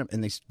you can't get them?"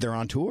 And they're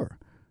on tour.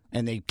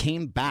 And they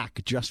came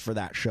back just for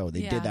that show.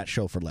 They Yeah. did that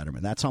show for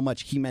Letterman. That's how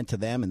much he meant to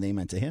them, and they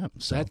meant to him.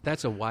 So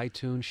That's a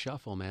Y-Tune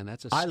shuffle, man.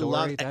 That's a I story.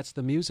 love- That's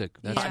the music.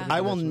 That's Yeah.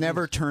 I will that's what it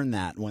never is. turn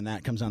that when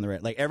that comes on the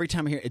radio. Like every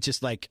time I hear it, it's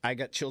just like I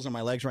got chills on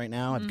my legs right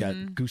now. I've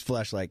got goose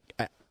flesh. Like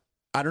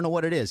I don't know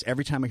what it is.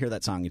 Every time I hear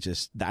that song, it's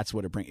just that's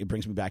what it brings. It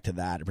brings me back to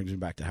that. It brings me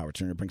back to Howard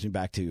Stern. It brings me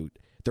back to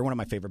they're one of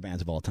my favorite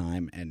bands of all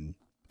time. And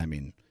I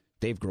mean,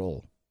 Dave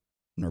Grohl,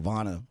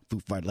 Nirvana, Foo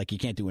Fighters. Like you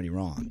can't do any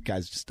wrong.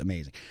 Guy's just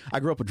amazing. I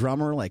grew up a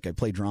drummer. Like I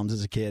played drums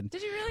as a kid.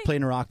 Did you really? Played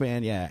in a rock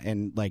band, yeah.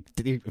 And like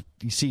you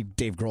see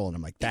Dave Grohl, and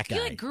I'm like that guy.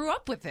 You like grew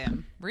up with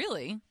him,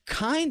 really?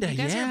 Kinda, You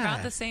guys yeah. are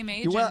about the same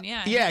age, Well, and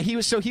yeah. yeah. He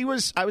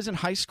was. I was in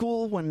high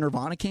school when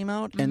Nirvana came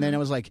out, and then I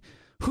was like,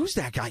 "Who's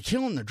that guy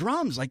killing the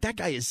drums? Like that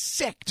guy is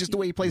sick. Just the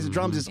way he plays the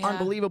drums is Yeah.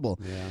 unbelievable."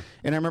 Yeah.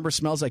 And I remember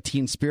 "Smells Like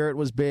Teen Spirit"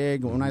 was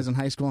big when I was in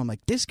high school. I'm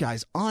like, "This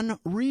guy's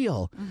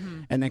unreal."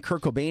 And then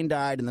Kurt Cobain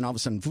died, and then all of a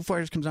sudden Foo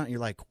Fighters comes out, and you're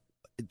like,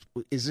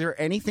 is there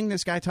anything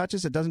this guy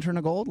touches that doesn't turn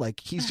to gold? Like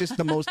he's just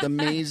the most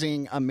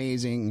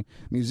amazing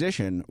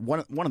musician, one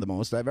of the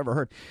most I've ever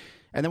heard.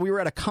 And then we were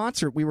at a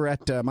concert. We were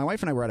at my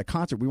wife and I were at a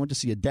concert. We went to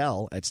see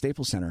Adele at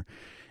Staples Center,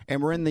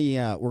 and we're in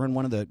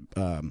one of the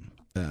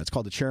it's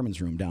called the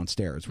Chairman's Room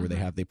downstairs, where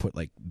they put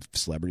like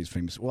celebrities,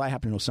 famous. Well, I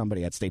happen to know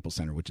somebody at Staples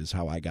Center, which is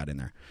how I got in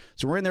there.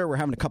 So we're in there. We're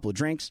having a couple of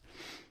drinks.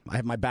 I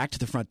have my back to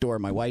the front door.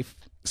 My wife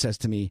says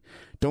to me,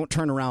 "Don't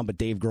turn around," but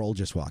Dave Grohl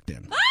just walked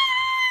in,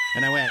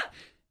 and I went,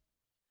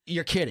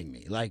 "You're kidding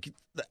me. Like,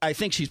 I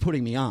think she's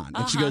putting me on."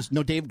 And she goes,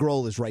 "No, Dave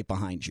Grohl is right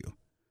behind you."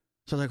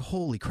 So I was like,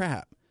 holy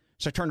crap.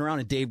 So I turned around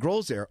and Dave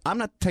Grohl's there. I'm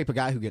not the type of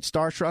guy who gets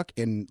starstruck,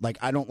 and like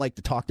I don't like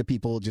to talk to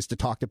people just to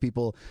talk to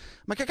people.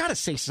 I'm like, I got to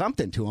say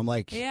something to him.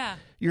 Like, Yeah.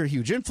 you're a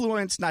huge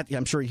influence.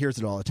 I'm sure he hears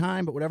it all the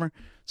time, but whatever.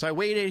 So I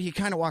waited. He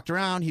kind of walked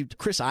around.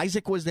 Chris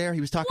Isaac was there.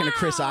 He was talking to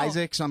Chris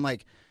Isaac. So I'm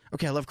like,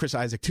 okay, I love Chris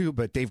Isaac too,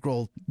 but Dave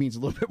Grohl means a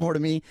little bit more to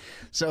me.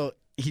 So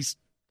he's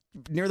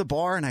near the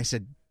bar, and I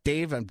said,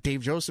 "Dave, I'm Dave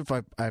Joseph.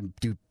 I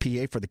do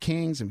PA for the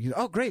Kings." And he's,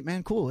 "Oh, great,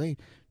 man. Cool. Hey,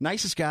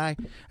 nicest guy."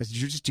 I said,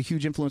 "You're just a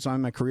huge influence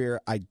on my career.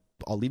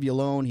 I'll leave you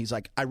alone." He's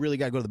like, "I really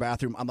got to go to the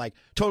bathroom." I'm like,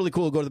 "Totally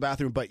cool. Go to the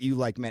bathroom. But you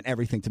like meant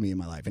everything to me in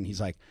my life." And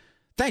he's like,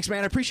 "Thanks,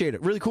 man. I appreciate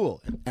it. Really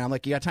cool." And I'm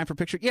like, "You got time for a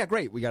picture?" "Yeah,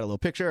 great." We got a little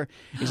picture.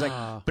 He's like,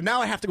 "But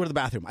now I have to go to the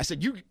bathroom." I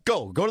said, "You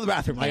go to the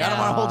bathroom. Like, I don't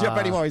want to hold you up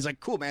anymore." He's like,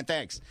 "Cool, man.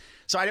 Thanks."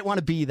 So I didn't want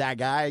to be that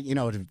guy,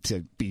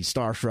 to be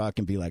starstruck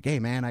and be like, "Hey,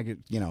 man,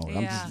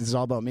 this is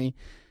all about me."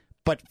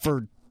 But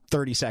for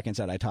 30 seconds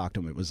that I talked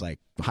to him, it was like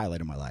the highlight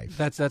of my life.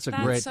 That's a That's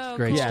great so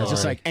great cool. Yeah, story. it's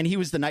just like, and he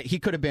was he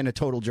could have been a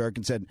total jerk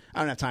and said, "I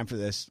don't have time for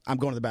this. I'm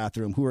going to the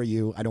bathroom. Who are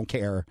you? I don't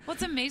care."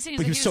 What's amazing is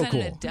But that he he was was so at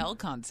an cool. Adele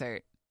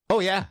concert. Oh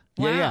yeah,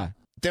 Wow. yeah.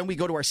 Then we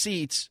go to our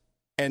seats,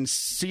 and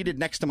seated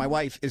next to my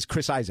wife is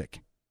Chris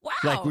Isaac. Wow.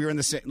 Like we were in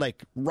the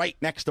right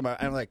next to my.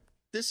 I'm like,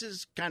 this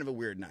is kind of a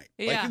weird night.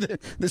 Yeah.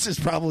 Like, this is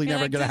probably You're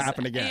never like, going to does-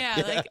 happen again.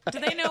 Yeah, like, do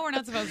they know we're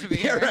not supposed to be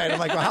Yeah, here? right. I'm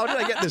like, well, how did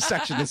I get in this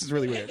section? This is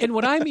really weird. And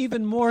what I'm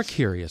even more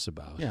curious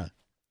about, Yeah.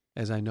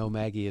 as I know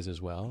Maggie is as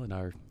well, and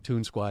our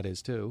Toon Squad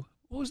is too,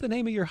 what was the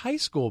name of your high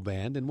school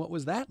band, and what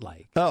was that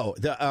like? Oh,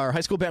 our high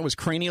school band was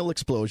Cranial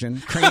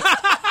Explosion.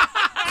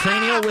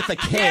 Cranial with a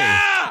K.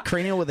 Yeah!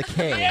 Cranial with a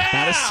K,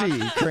 not a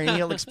C.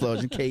 Cranial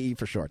Explosion, K-E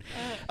for short.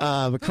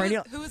 But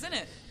Cranial. Who was in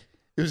it?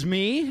 It was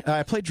me.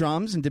 I played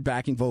drums and did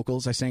backing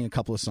vocals. I sang a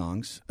couple of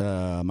songs.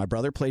 My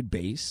brother played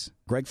bass.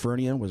 Greg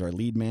Fernian was our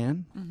lead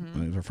man.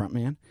 He was our front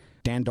man.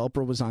 Dan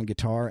Dulper was on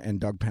guitar, and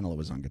Doug Penela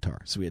was on guitar.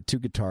 So we had two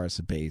guitarists,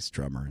 a bass,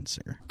 drummer, and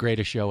singer.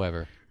 Greatest show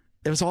ever.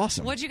 It was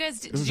awesome. What'd you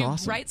guys do? It was Did you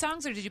awesome. write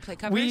songs or did you play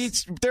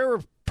covers? There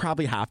were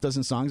probably half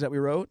dozen songs that we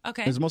wrote.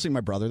 Okay. It was mostly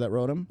my brother that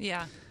wrote them.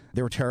 Yeah.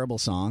 They were terrible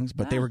songs,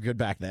 but they were good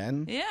back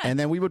then. Yeah. And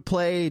then we would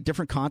play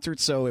different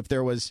concerts. So if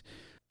there was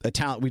a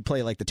talent, we'd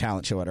play like the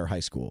talent show at our high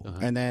school.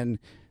 And then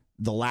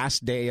the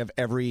last day of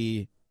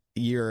every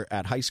year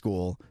at high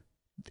school,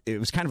 it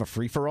was kind of a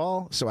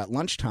free-for-all. So at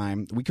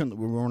lunchtime, we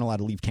weren't allowed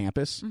to leave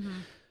campus.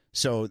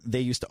 So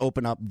they used to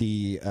open up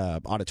the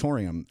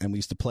auditorium, and we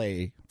used to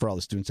play for all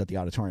the students at the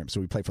auditorium.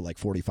 So we played for like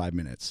 45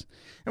 minutes.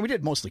 And we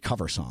did mostly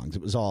cover songs.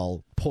 It was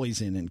all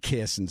Poison and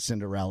Kiss and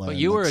Cinderella. But and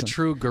you were like a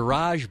true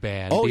garage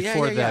band Oh, yeah,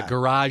 before yeah, yeah. the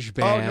garage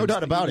band. Oh, no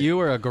doubt about it. You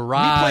were a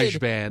garage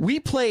band. We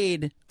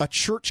played a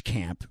church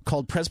camp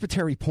called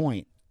Presbytery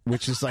Point,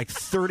 which is like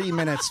 30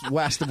 minutes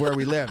west of where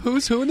we live.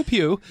 Who's who in the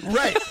pew?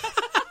 Right.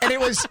 And it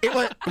was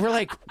we're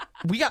like,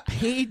 we got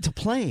paid to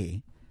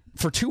play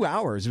for 2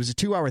 hours. It was a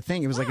 2-hour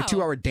thing. It was like a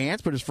 2-hour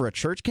dance, but it was for a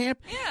church camp.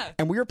 Yeah.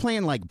 And we were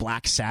playing like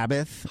Black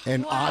Sabbath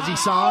and Ozzy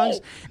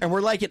songs. And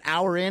we're like an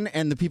hour in,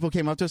 and the people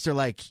came up to us. They're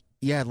like,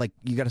 yeah, like,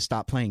 you got to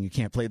stop playing. You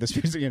can't play this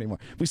music anymore.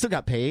 We still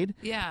got paid.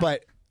 Yeah.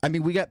 But, I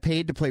mean, we got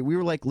paid to play. We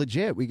were, like,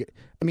 legit. We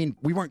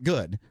weren't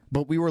good,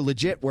 but we were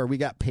legit where we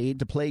got paid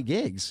to play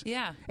gigs.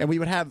 Yeah. And we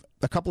would have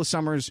a couple of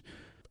summers.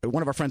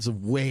 One of our friends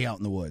lived way out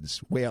in the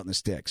woods, way out in the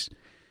sticks.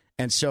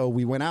 And so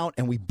we went out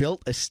and we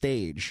built a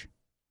stage.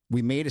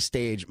 We made a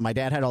stage. My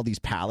dad had all these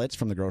pallets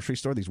from the grocery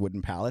store, these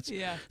wooden pallets.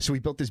 Yeah. So we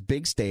built this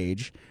big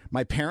stage.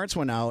 My parents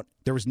went out.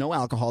 There was no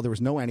alcohol. There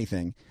was no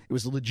anything. It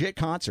was a legit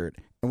concert.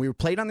 And we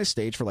played on this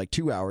stage for like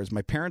 2 hours.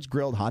 My parents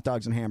grilled hot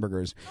dogs and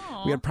hamburgers.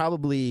 Aw. We had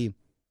probably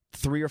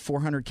 300 or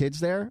 400 kids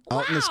there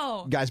out in this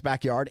Wow. guy's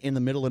backyard in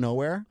the middle of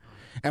nowhere.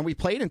 And we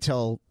played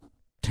until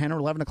 10 or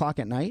 11 o'clock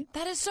at night.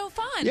 That is so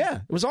fun. Yeah,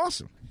 it was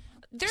awesome.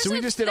 So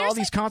we just did all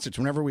these concerts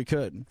whenever we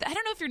could. I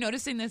don't know if you're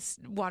noticing this,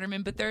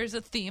 Waterman, but there's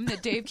a theme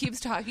that Dave keeps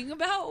talking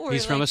about. Where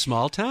He's from a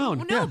small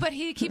town. No, but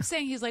he keeps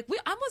saying he's like,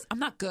 I'm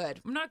not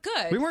good. I'm not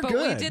good. We weren't but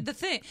good. we did the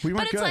thing. We weren't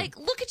but it's good. like,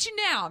 look at you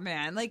now,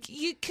 man. Like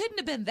you couldn't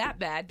have been that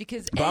bad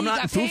because But I'm you not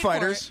got in Foo paid for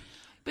Fighters. it.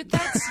 But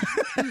that's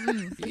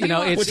You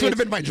know, it's, Which would have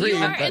been my you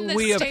dream. are but- in the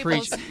we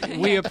Staples.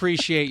 we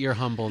appreciate your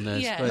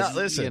humbleness, Yes. but No,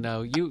 listen. you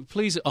know, you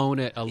please own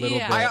it a little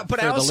Yeah. bit But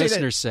for I the always say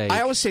listener's that, sake. I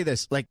always say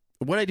this, like,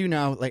 what I do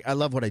now, like, I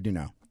love what I do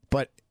now.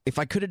 But if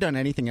I could have done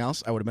anything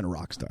else, I would have been a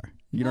rock star.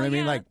 You know Well, what I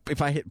mean? yeah. Like,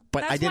 if I hit,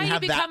 but That's I didn't why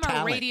have you that become a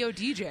talent. radio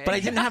DJ. But I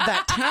didn't have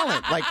that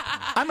talent. Like,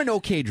 I'm an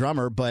okay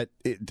drummer, but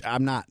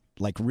I'm not,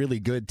 like, really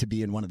good to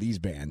be in one of these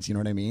bands. You know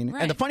what I mean?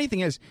 Right. And the funny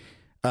thing is,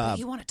 But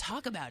you want to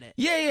talk about it.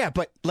 yeah,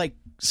 but, like,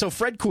 so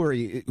Fred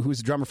Coury, who's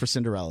the drummer for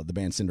Cinderella, the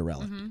band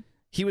Cinderella,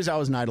 he was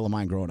always an idol of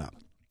mine growing up.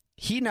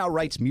 He now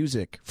writes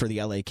music for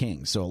the LA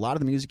Kings. So a lot of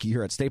the music you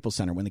hear at Staples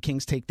Center, when the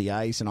Kings take the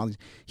ice and all these,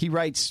 he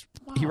writes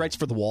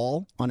for The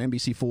Wall on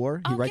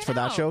NBC4. He Oh, writes get for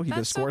that out. show. He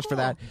That's does so scores for cool.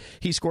 that.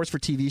 He scores for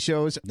TV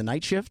shows, The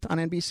Night Shift on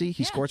NBC.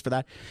 He scores for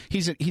that.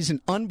 He's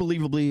an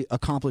unbelievably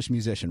accomplished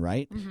musician,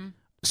 right?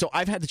 So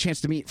I've had the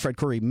chance to meet Fred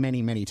Coury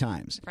many, many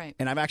times. Right.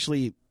 And I've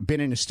actually been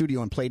in his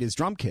studio and played his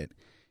drum kit.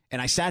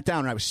 And I sat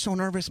down and I was so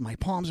nervous. My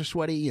palms are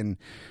sweaty. And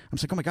I'm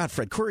just like, oh my God,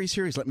 Fred Coury's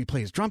here. He's letting me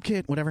play his drum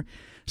kit, whatever.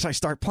 So I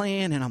start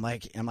playing and I'm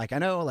like, I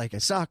know, like I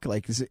suck.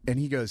 Like, and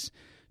he goes,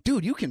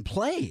 dude, you can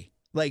play.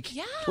 Like,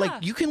 Yeah.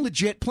 like you can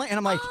legit play. And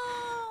I'm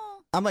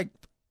Oh. like,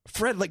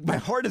 Fred, like my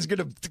heart is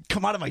going to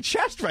come out of my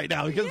chest right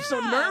now because I'm so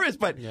nervous.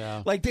 But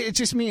Yeah. like, it's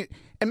just me.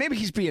 And maybe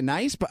he's being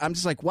nice, but I'm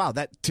just like, wow,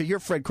 that to hear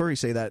Fred Coury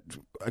say that,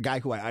 a guy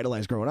who I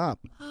idolized growing up,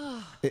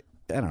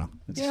 I don't know.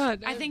 yeah,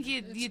 I think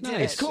you did nice.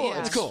 it. It's cool. Yeah.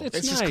 It's cool. It's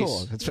just nice.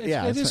 cool.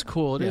 It is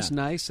cool. It yeah. is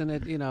nice, and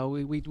it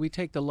we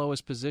take the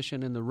lowest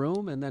position in the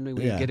room, and then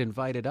we Yeah. get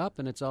invited up,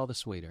 and it's all the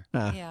sweeter.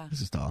 Yeah. This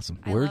is awesome.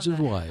 I Words love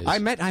of that. wise.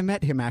 I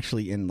met him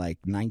actually in like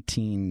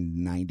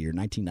 1990 or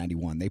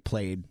 1991. They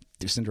played.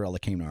 Cinderella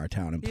came to our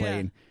town and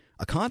played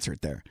a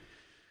concert there.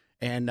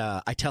 And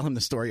I tell him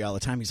the story all the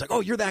time. He's like,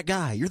 "Oh, you're that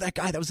guy. You're that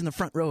guy that was in the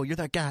front row. You're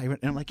that guy." And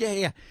I'm like,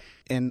 "Yeah."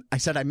 And I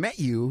said, "I met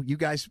you. You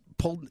guys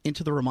pulled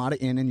into the Ramada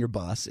Inn in your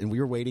bus, and we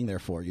were waiting there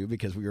for you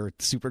because we were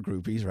super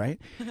groupies,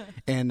 right?"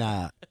 And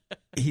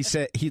he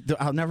said,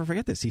 "I'll never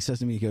forget this." He says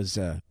to me, "He goes,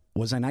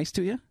 was I nice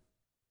to you?"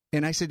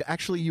 And I said,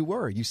 "Actually, you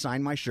were. You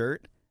signed my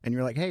shirt, and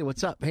you're like, hey,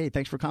 what's up? Hey,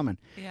 thanks for coming."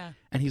 Yeah.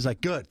 And he's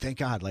like, "Good, thank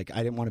God. Like, I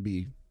didn't want to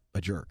be a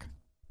jerk."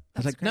 I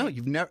was That's like, "No, great.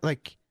 you've never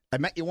like." I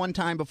met you one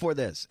time before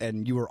this,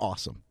 and you were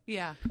awesome.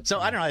 Yeah.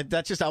 So I don't know.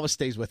 That just always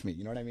stays with me.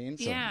 You know what I mean?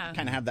 So Yeah.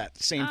 kind of have that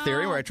same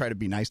theory where I try to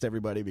be nice to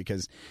everybody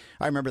because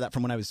I remember that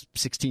from when I was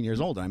 16 years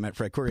old. And I met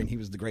Fred Coury, and he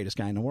was the greatest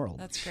guy in the world.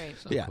 That's great.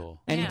 yeah.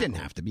 cool. And Yeah. he didn't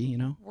have to be, you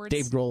know. Words-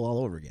 Dave Grohl all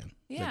over again.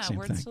 Yeah, Like, same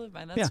words thing. to live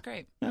by. That's Yeah.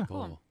 great. Yeah.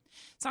 Cool.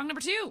 Song number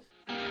 2.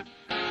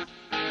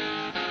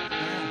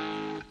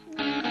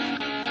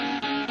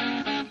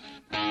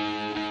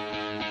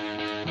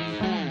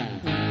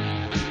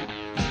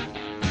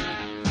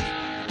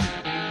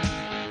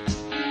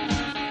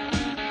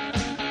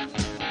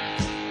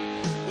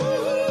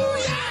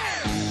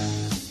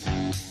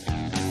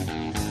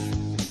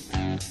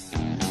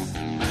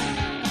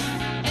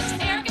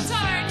 It's air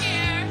guitar in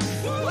here.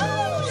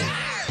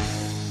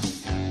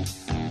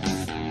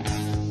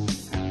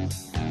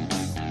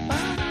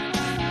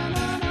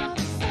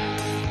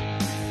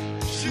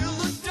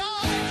 She'll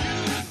adore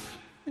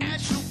you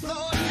and she'll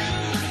blow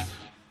you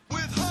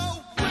with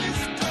her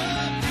wisdom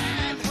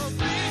and her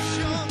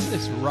vision.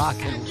 It's rock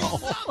and roll.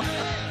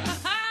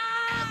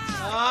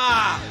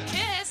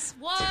 Kiss.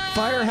 What?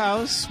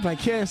 Firehouse by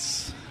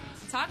Kiss.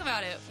 Talk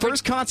about it.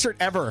 First concert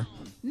ever.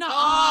 No.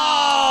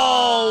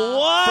 Oh,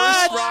 what?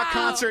 First rock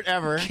concert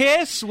ever.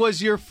 Kiss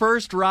was your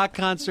first rock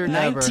concert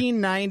ever.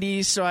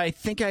 1990, so I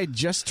think I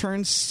just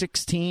turned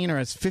 16, or I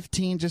was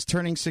 15, just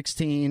turning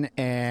 16,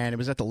 and it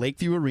was at the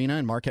Lakeview Arena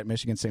in Marquette,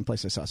 Michigan, same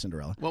place I saw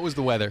Cinderella. What was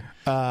the weather?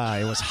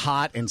 It was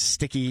hot and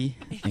sticky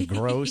and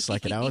gross,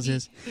 like it always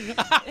is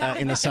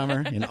in the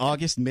summer, in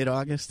August,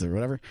 mid-August, or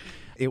whatever.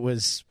 It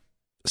was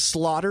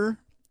Slaughter,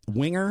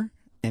 Winger,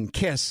 and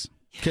Kiss.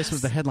 Kiss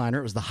was the headliner.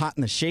 It was the Hot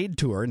in the Shade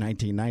tour in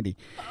 1990.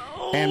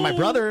 And my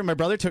brother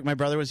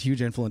was a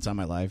huge influence on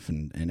my life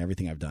and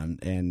everything I've done.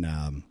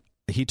 And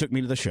he took me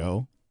to the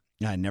show.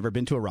 I had never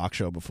been to a rock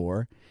show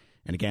before.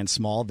 And again,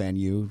 small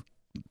venue,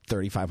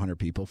 3,500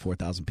 people,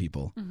 4,000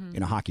 people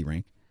in a hockey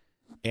rink.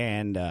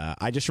 And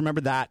I just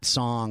remember that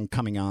song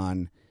coming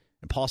on.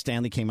 And Paul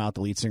Stanley came out,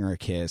 the lead singer of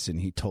Kiss,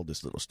 and he told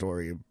this little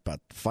story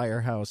about the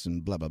firehouse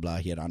and blah, blah, blah.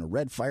 He had on a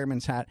red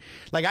fireman's hat.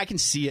 Like, I can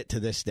see it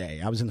to this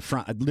day. I was in the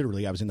front,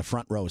 literally, I was in the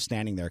front row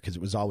standing there because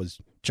it was always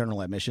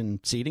general admission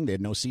seating. They had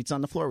no seats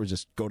on the floor. It was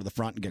just go to the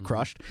front and get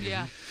crushed.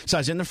 Yeah. So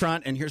I was in the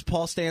front, and here's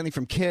Paul Stanley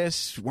from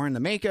Kiss wearing the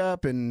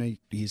makeup, and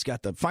he's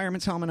got the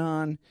fireman's helmet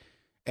on,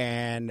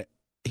 and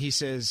he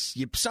says,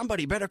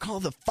 somebody better call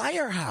the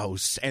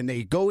firehouse. And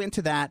they go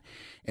into that,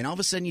 and all of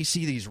a sudden you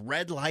see these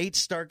red lights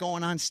start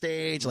going on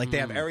stage. Like, they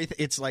have everything.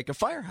 It's like a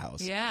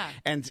firehouse. Yeah.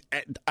 And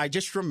I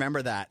just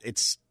remember that.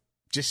 It's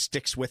just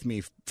sticks with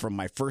me from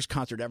my first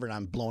concert ever, and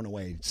I'm blown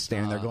away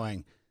standing there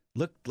going,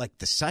 look, like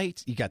the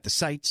sights. You got the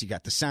sights, you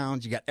got the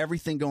sounds, you got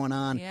everything going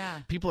on. Yeah.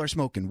 People are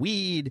smoking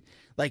weed.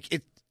 Like,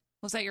 it.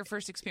 Was that your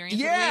first experience?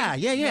 with Yeah.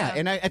 weed?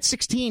 And at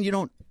 16, you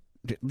don't,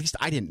 at least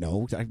I didn't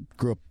know. I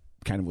grew up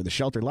kind of with a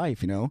sheltered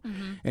life,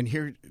 and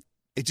here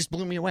it just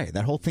blew me away.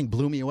 That whole thing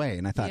blew me away,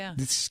 and I thought,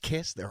 this is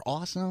Kiss, they're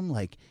awesome.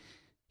 Like,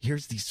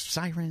 here's these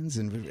sirens,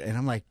 and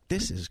I'm like,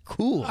 this is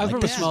cool. I'm like,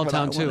 from a small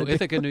town too.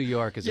 Ithaca, New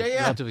York is a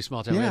Yeah. relatively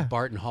small town. We Yeah. have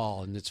Barton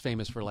Hall, and it's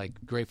famous for,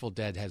 like, Grateful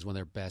Dead has one of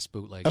their best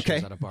bootleg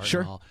shows out of Barton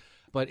sure. Hall.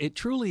 But it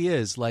truly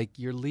is like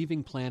you're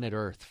leaving planet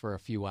Earth for a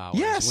few hours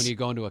Yes. when you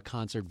go into a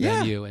concert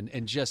venue,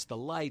 and just the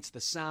lights,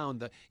 the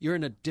sound, you're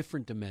in a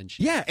different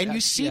dimension. Yeah, and you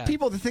see yeah.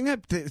 people. The thing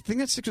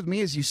that sticks with me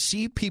is you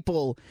see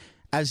people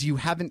as you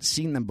haven't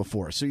seen them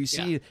before. So you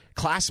see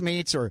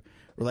classmates, or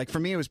like for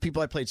me, it was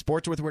people I played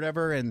sports with, or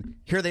whatever, and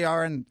here they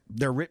are in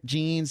their ripped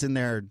jeans and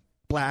their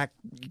black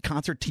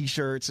concert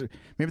T-shirts, or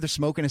maybe they're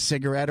smoking a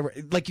cigarette, or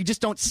like you just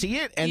don't see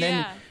it, and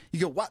then you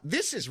go, "Wow,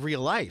 this is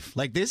real life!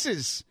 Like this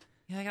is."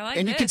 You're like, I like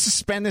and this. you can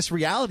suspend this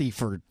reality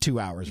for 2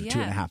 hours or Yeah.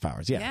 2.5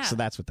 hours. Yeah, Yeah. so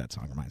that's what that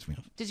song reminds me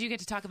of. Did you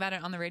get to talk about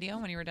it on the radio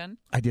when you were done?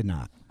 I did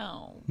not.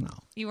 Oh. No.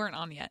 You weren't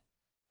on yet.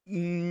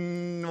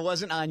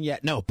 Wasn't on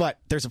yet. No, but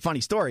there's a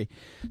funny story.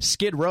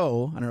 Skid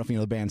Row, I don't know if you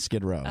know the band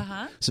Skid Row.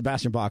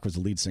 Sebastian Bach was the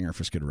lead singer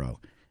for Skid Row.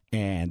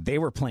 And they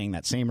were playing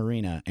that same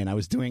arena, and I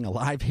was doing a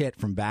live hit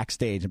from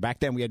backstage. And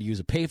back then we had to use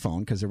a payphone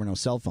because there were no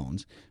cell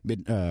phones,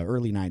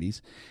 early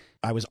 90s.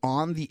 I was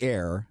on the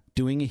air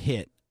doing a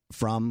hit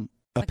from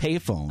a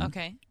payphone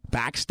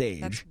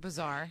backstage. That's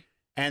bizarre.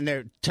 And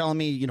they're telling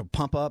me,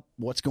 pump up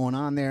what's going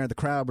on there, the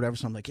crowd, whatever.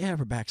 So I'm like, yeah,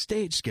 we're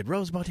backstage. Skid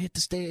Row's about to hit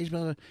the stage.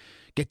 Blah, blah.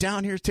 Get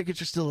down here.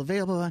 Tickets are still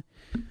available.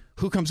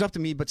 Who comes up to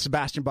me but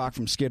Sebastian Bach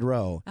from Skid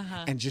Row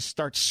and just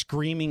starts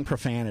screaming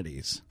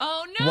profanities.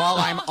 Oh, no. While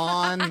I'm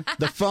on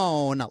the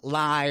phone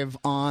live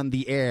on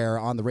the air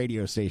on the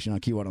radio station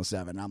on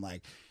Q107. And I'm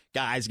like,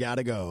 guys,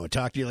 gotta go.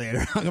 Talk to you later.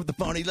 Hung up the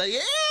phone. He's like, yeah,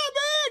 man.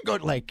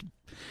 Go, like,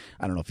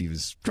 I don't know if he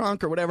was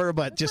drunk or whatever,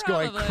 but just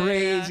going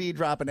crazy,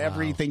 dropping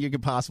everything you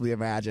could possibly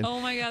imagine. Oh,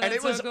 my God. And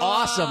it that's was so cool.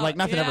 awesome. Like,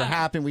 nothing ever Yeah.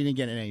 happened. We didn't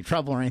get in any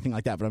trouble or anything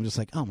like that. But I'm just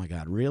like, oh, my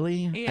God,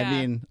 really? Yeah. I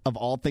mean, of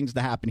all things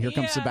to happen, here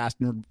comes Yeah.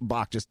 Sebastian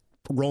Bach just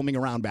roaming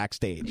around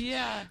backstage.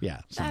 Yeah.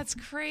 Yeah. So, That's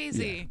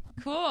crazy.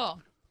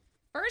 Cool.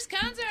 First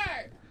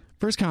concert.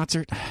 first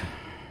concert.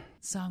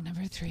 Song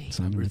number 3.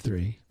 Song number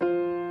 3.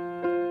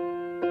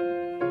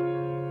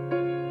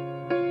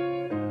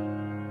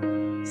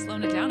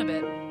 Slowing it down a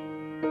bit.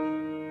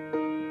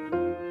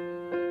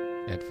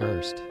 At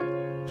first. I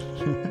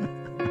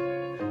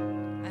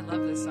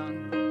love this song.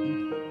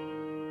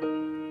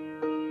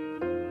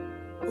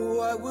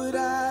 What would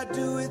I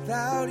do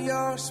without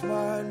your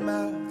smart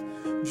mouth?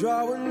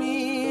 Drawing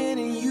me in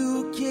and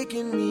you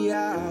kicking me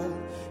out.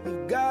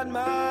 You got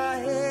my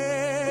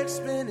head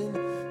spinning,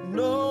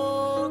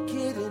 no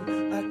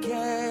kidding. I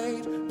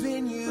can't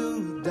pin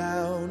you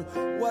down.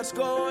 What's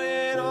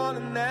going on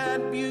in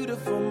that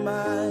beautiful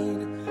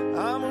mind?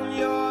 I'm on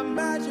your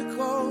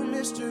magical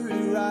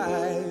mystery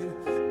ride,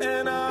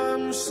 and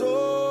I'm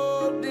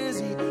so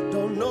dizzy,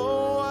 don't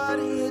know what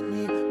hit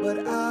me,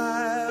 but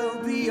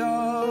I'll be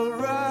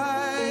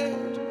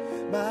alright.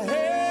 My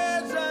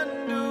head's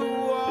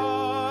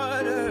underwater,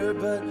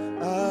 but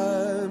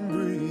I'm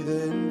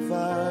breathing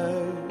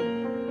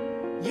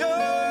fine.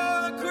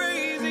 You're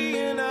crazy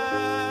and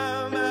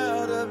I'm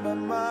out of my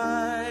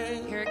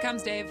mind. Here it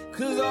comes, Dave.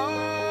 'Cause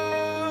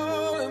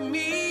all of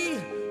me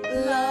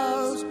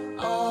loves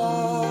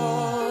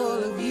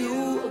all of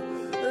you.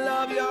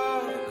 Love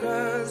your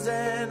curves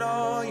and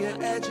all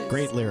your edges.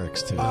 Great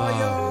lyrics, too. All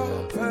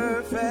your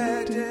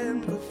perfect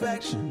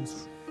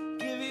imperfections.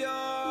 Give your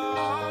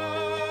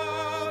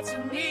all to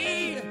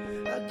me.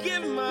 I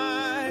give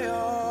my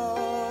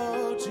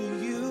all to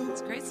you.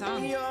 It's a great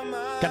song. You're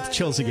my Got the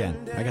chills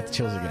again. I got the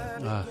chills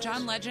again.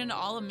 John Legend,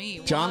 All of Me.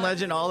 John What?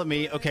 Legend, All of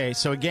Me. Okay,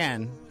 so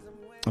again,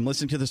 I'm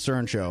listening to the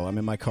Stern show. I'm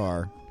in my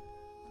car,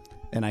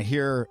 and I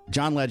hear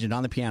John Legend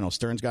on the piano.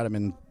 Stern's got him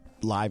in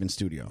live in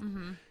studio.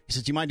 He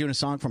says, do you mind doing a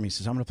song for me? He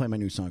says, I'm going to play my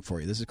new song for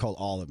you. This is called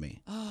All of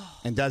Me.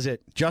 And does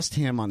it, just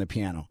him on the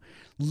piano.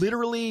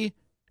 Literally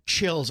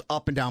chills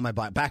up and down my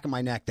back of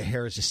my neck. The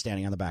hair is just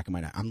standing on the back of my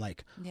neck. I'm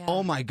like, Yeah.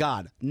 oh my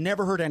God.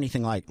 Never heard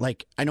anything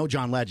like I know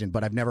John Legend,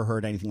 but I've never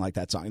heard anything like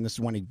that song. And this is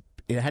when it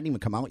hadn't even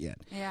come out yet.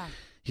 Yeah.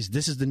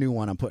 this is the new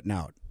one I'm putting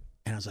out.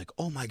 And I was like,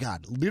 oh, my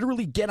God.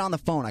 Literally get on the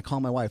phone. I call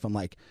my wife. I'm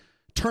like,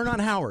 turn on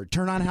Howard.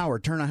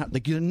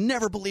 Like, you'll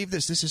never believe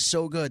this. This is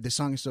so good. This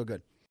song is so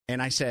good.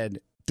 And I said,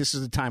 this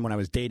is the time when I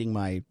was dating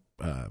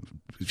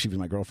she was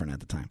my girlfriend at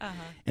the time.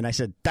 And I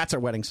said, that's our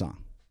wedding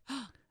song.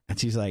 And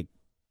she's like,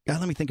 yeah,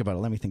 let me think about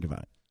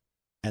it.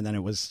 And then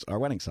it was our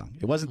wedding song.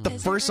 It wasn't the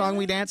first song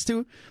we danced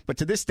to, but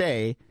to this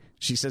day,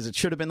 she says it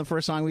should have been the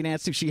first song we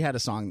danced to. She had a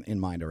song in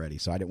mind already,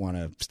 so I didn't want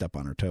to step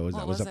on her toes.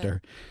 What was up it?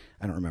 there.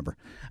 I don't remember.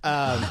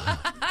 I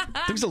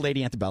think it was a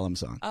Lady Antebellum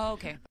song. Oh,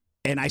 okay.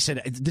 And I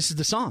said, this is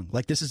the song.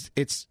 Like,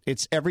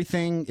 it's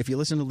everything. If you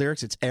listen to the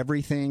lyrics, it's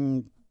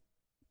everything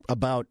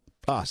about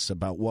us,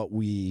 about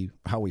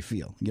how we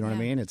feel. You know what I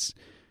mean? It's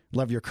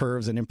love your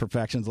curves and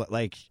imperfections.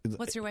 Like,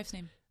 what's your wife's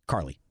name?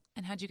 Carly.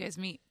 And how'd you guys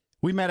meet?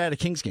 We met at a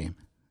Kings game.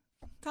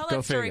 Tell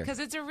that story, because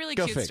it's a really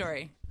cute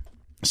story.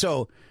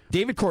 So,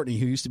 David Courtney,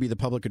 who used to be the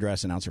public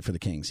address announcer for the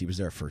Kings, he was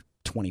there for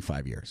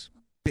 25 years.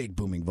 Big,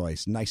 booming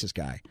voice, nicest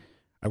guy.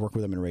 I worked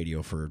with him in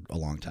radio for a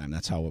long time.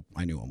 That's how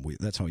I knew him.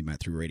 That's how we met,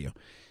 through radio.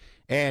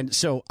 And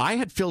so I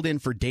had filled in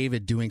for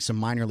David doing some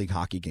minor league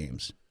hockey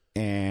games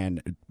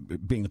and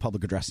being the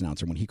public address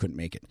announcer when he couldn't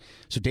make it.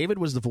 So David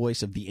was the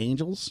voice of the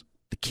Angels,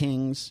 the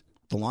Kings,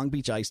 the Long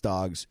Beach Ice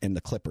Dogs, and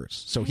the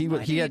Clippers. So he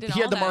had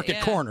the market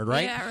cornered,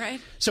 right? Yeah,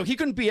 right. So he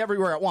couldn't be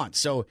everywhere at once.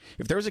 So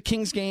if there was a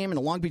Kings game and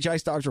the Long Beach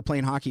Ice Dogs were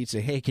playing hockey, he'd say,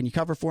 hey, can you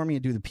cover for me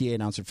and do the PA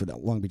announcer for the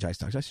Long Beach Ice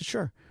Dogs? I said,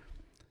 sure.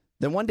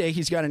 Then one day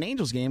he's got an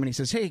Angels game and he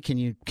says, hey, can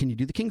you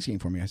do the Kings game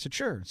for me? I said,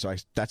 sure. So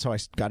that's how I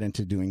got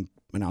into doing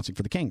announcing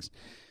for the Kings.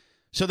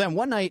 So then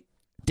one night,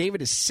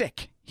 David is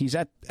sick. He's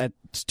at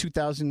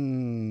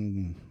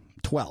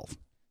 2012.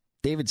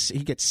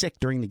 He gets sick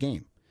during the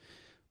game.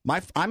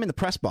 I'm in the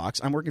press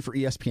box. I'm working for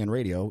ESPN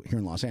Radio here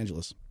in Los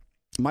Angeles.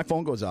 My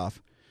phone goes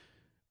off.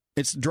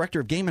 It's the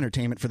director of game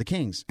entertainment for the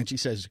Kings. And she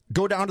says,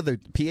 go down to the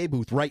PA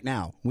booth right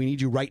now. We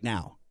need you right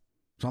now.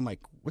 So I'm like,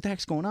 what the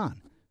heck's going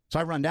on? So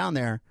I run down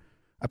there.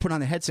 I put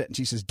on the headset, and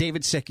she says,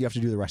 David's sick. You have to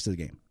do the rest of the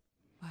game.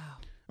 Wow.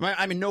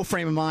 I'm in no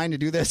frame of mind to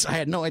do this. I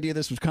had no idea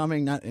this was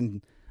coming.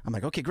 And I'm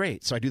like, okay,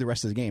 great. So I do the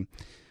rest of the game.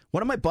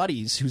 One of my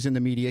buddies who's in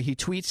the media, he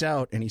tweets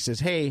out, and he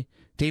says, hey,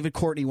 David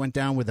Courtney went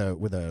down with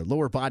a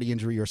lower body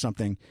injury or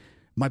something.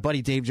 My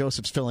buddy Dave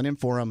Joseph's filling in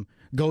for him.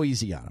 Go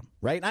easy on him,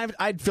 right?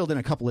 I'd filled in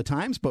a couple of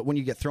times, but when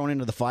you get thrown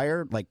into the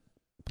fire, like,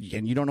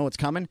 and you don't know what's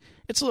coming,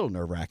 it's a little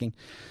nerve-wracking.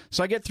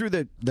 So I get through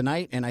the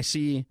night, and I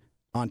see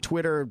on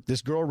Twitter,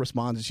 this girl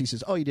responds, and she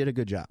says, oh, you did a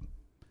good job.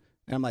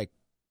 And I'm like,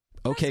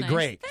 okay, that's nice.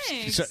 great.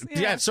 Thanks. So,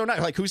 yeah, so not,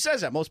 like, who says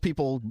that? Most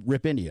people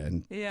rip into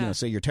you and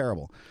say you're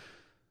terrible.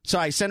 So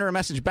I sent her a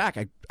message back.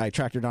 I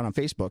tracked her down on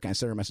Facebook, and I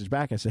sent her a message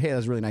back. I said, hey, that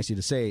was really nice of you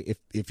to say.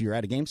 If you're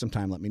at a game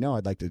sometime, let me know.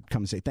 I'd like to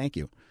come and say thank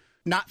you.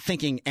 Not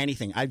thinking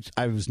anything. I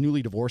was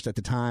newly divorced at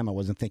the time. I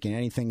wasn't thinking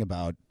anything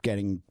about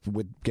getting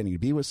to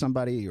be with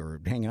somebody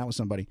or hanging out with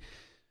somebody.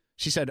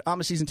 She said, I'm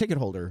a season ticket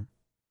holder.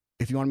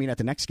 If you want to meet at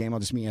the next game, I'll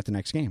just meet you at the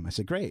next game. I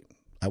said, great.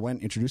 I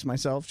went, introduced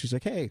myself. She's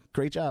like, hey,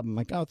 great job. I'm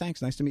like, oh,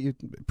 thanks. Nice to meet you.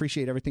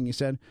 Appreciate everything you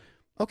said.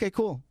 Okay,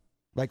 cool.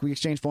 Like, we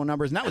exchanged phone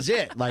numbers, and that was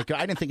it. Like,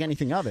 I didn't think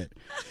anything of it.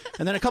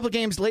 And then a couple of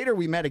games later,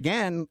 we met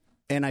again,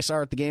 and I saw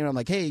her at the game, and I'm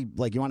like, hey,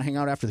 like, you want to hang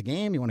out after the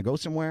game? You want to go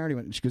somewhere?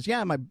 She goes,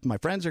 yeah, my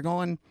friends are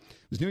going.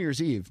 It was New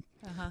Year's Eve.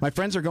 My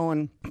friends are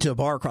going to a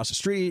bar across the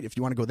street. If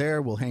you want to go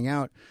there, we'll hang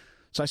out.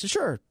 So I said,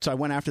 sure. So I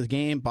went after the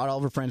game, bought all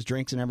of her friends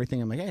drinks and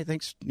everything. I'm like, hey,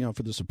 thanks,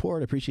 for the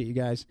support. I appreciate you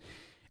guys.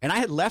 And I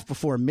had left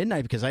before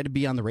midnight because I had to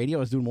be on the radio.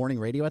 I was doing morning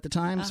radio at the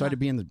time. So I had to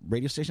be in the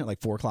radio station at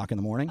like 4 o'clock in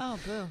the morning. Oh,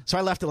 boo. So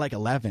I left at like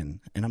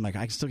 11. And I'm like,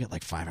 I can still get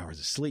like 5 hours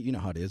of sleep. You know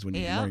how it is when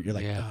you're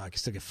like, oh, I can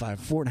still get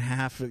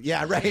 4.5.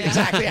 Yeah, right. Yeah.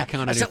 Exactly. I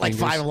set like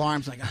 5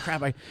 alarms. Like, oh,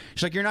 crap.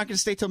 She's like, you're not going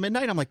to stay till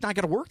midnight? I'm like, no, I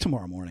got to work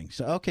tomorrow morning.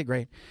 So, okay,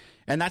 great.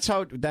 And that's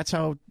how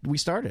we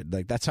started.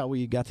 Like, that's how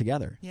we got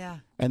together. Yeah.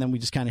 And then we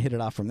just kind of hit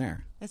it off from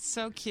there. It's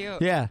so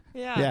cute. Yeah.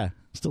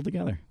 Still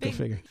together. Go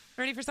figure.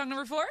 Ready for song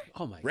number 4?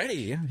 Oh, my God. Ready.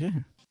 Yeah. Yeah.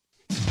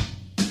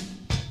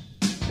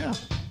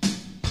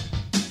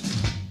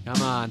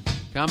 Come on.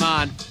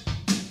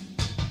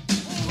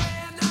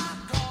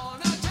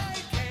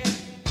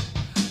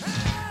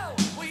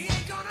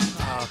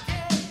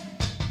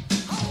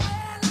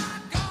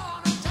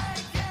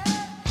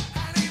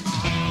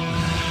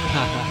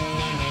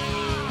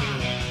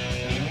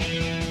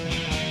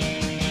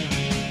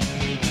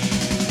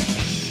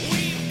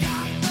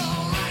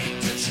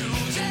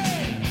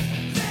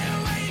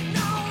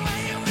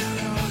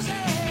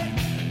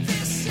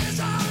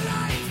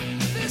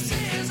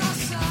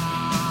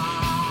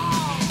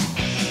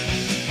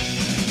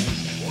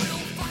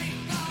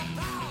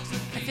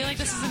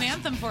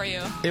 For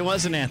you. It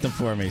was an anthem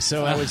for me.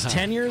 So I was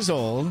 10 years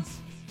old.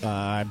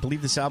 I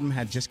believe this album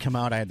had just come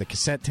out. I had the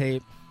cassette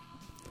tape.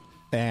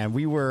 And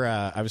we were,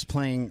 I was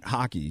playing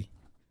hockey.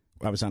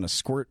 I was on a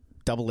Squirt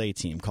AA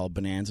team called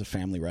Bonanza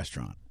Family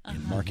Restaurant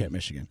in Marquette,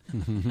 Michigan.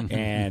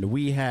 And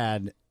we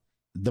had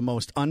the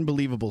most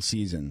unbelievable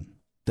season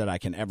that I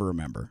can ever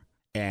remember.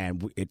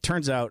 And it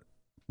turns out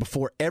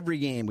before every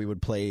game we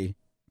would play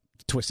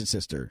Twisted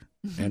Sister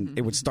And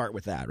it would start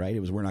with that, right? It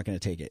was, we're not going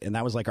to take it. And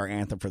that was like our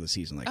anthem for the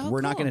season. Like, Oh,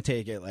 we're not cool. going to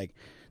take it. Like,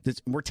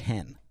 we're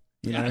 10.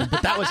 You know what I mean?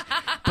 But that was,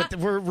 but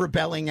we're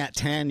rebelling at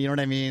 10. You know what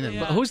I mean? And,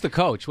 But who's the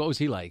coach? What was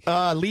he like?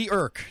 Lee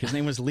Irk. His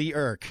name was Lee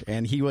Irk.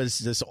 And he was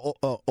this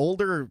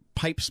older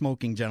pipe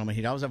smoking gentleman.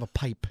 He'd always have a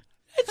pipe.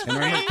 And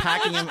I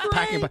remember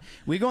packing him.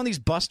 We go on these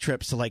bus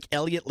trips to like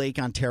Elliott Lake,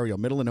 Ontario,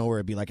 middle of nowhere.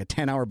 It'd be like a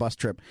 10-hour bus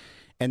trip.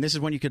 And this is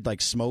when you could like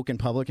smoke in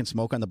public and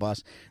smoke on the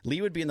bus.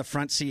 Lee would be in the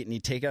front seat and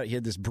he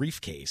had this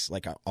briefcase,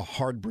 like a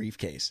hard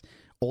briefcase,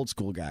 old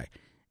school guy.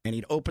 And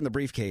he'd open the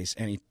briefcase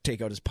and he'd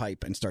take out his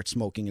pipe and start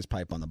smoking his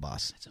pipe on the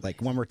bus.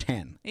 Like when we're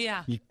 10.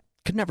 Yeah. You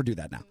could never do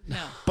that now.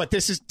 No. But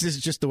this is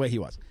just the way he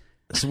was.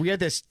 So we had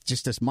this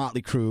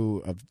motley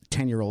crew of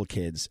 10-year-old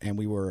kids, and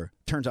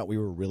turns out we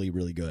were really,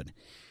 really good.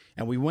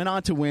 And we went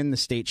on to win the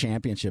state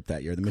championship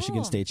that year, the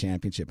Michigan State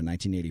Championship in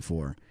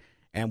 1984.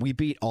 And we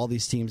beat all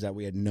these teams that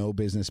we had no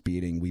business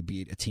beating. We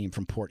beat a team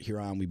from Port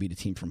Huron. We beat a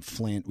team from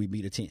Flint. We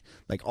beat a team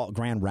like all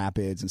Grand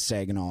Rapids and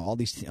Saginaw, all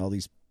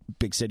these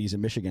big cities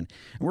in Michigan.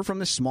 And we're from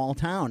this small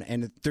town,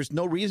 and there's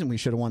no reason we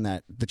should have won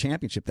the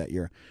championship that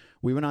year.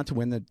 We went on to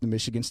win the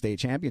Michigan State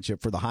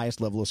Championship for the highest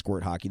level of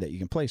squirt hockey that you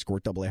can play,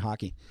 squirt AA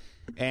hockey.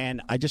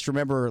 And I just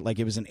remember like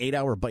it was an 8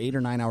 or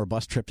 9 hour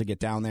bus trip to get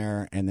down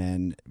there, and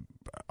then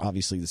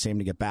obviously the same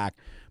to get back.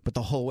 But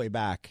the whole way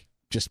back,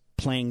 just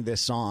playing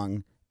this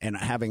song and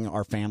having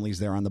our families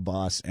there on the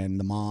bus, and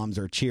the moms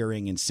are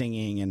cheering and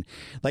singing, and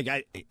like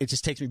it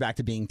just takes me back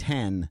to being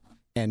 10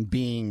 and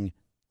being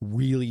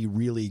really,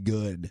 really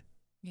good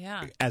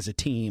as a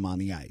team on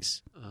the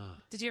ice.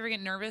 Did you ever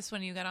get nervous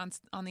when you got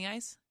on the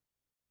ice?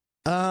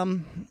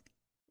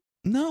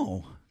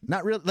 No,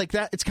 not really. Like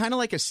that. It's kind of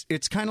like I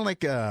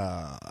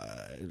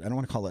don't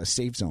want to call it a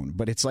safe zone,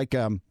 but it's like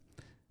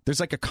there's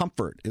like a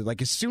comfort.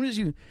 Like as soon as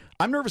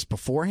I'm nervous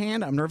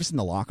beforehand. I'm nervous in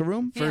the locker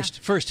room.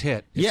 First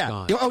hit. It's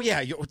gone. Oh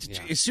yeah.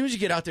 As soon as you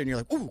get out there and you're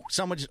like, ooh,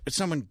 someone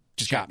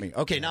just got me.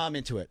 Okay, now I'm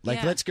into it.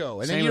 Like let's go.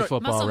 And Same then you with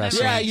football,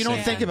 wrestling. Yeah, you don't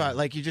Same think thing. about it.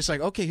 Like you're just like,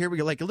 okay, here we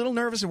go. Like a little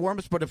nervous and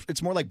warm-ups, but if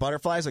it's more like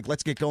butterflies. Like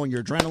let's get going.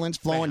 Your adrenaline's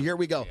flowing. Here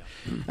we go.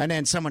 And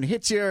then someone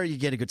hits you. You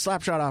get a good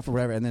slap shot off or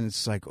whatever. And then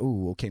it's like,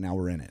 ooh, okay, now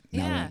we're in it.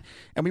 Now we're in it.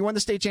 And we won the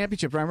state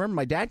championship. And I remember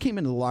my dad came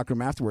into the locker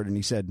room afterward and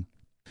he said,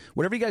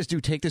 whatever you guys do,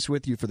 take this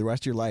with you for the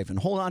rest of your life and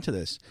hold on to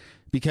this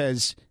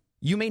because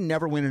you may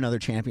never win another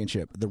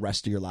championship the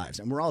rest of your lives.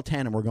 And we're all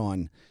 10 and we're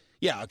going,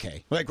 yeah,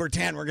 okay. Like we're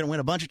 10, we're going to win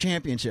a bunch of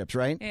championships,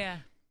 right? Yeah.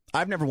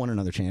 I've never won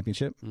another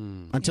championship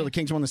until the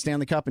Kings won the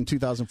Stanley Cup in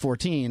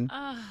 2014.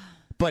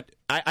 But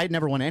I'd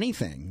never won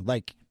anything.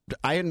 Like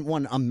I hadn't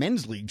won a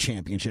men's league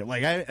championship.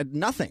 Like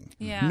nothing.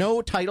 Yeah.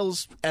 No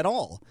titles at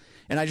all.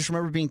 And I just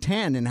remember being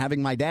 10 and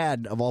having my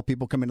dad, of all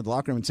people, come into the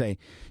locker room and say,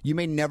 you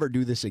may never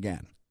do this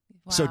again.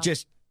 Wow. So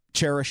just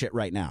cherish it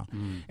right now.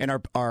 And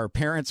our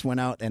parents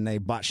went out and they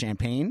bought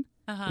champagne.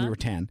 We were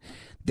 10.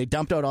 They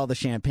dumped out all the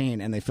champagne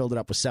and they filled it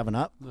up with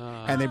 7-Up.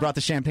 And they brought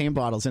the champagne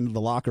bottles into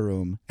the locker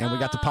room. And we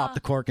got to pop the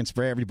cork and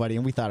spray everybody.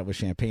 And we thought it was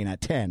champagne at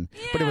 10.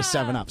 But it was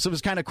 7-Up. So it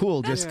was kind of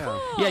cool. That's Just cool.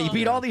 Yeah, you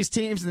beat all these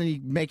teams and then you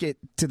make it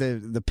to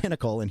the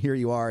pinnacle. And here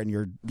you are and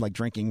you're like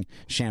drinking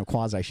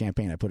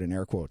quasi-champagne, I put in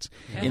air quotes,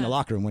 in the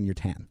locker room when you're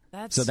 10.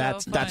 That's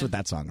that's fun. what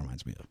that song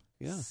reminds me of.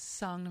 Yeah.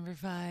 Song number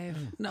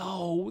 5.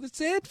 No,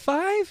 that's it.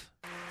 5.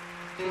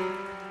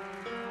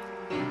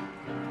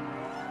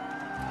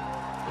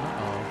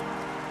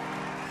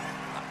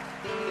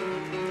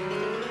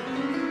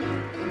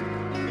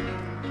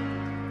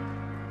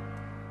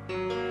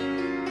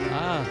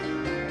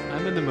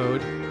 I'm in the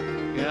mood.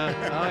 Yeah.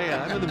 Oh,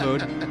 yeah. I'm in the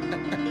mood.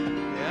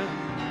 Yeah.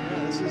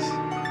 This is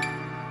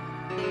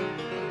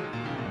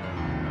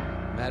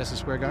Madison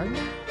Square Garden.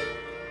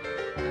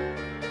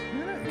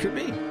 Yeah, it could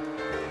be.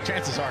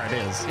 Chances are it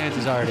is.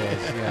 Chances are it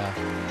is. Yeah.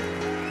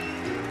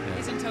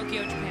 He's in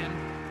Tokyo, Japan.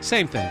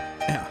 Same thing.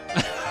 Yeah.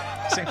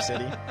 Same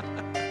city.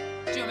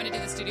 Do you want me to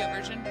do the studio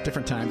version?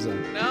 Different time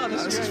zone. No,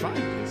 this is fine.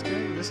 It's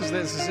great. This is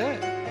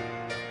it.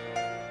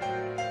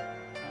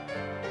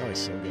 Oh, he's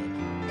so good.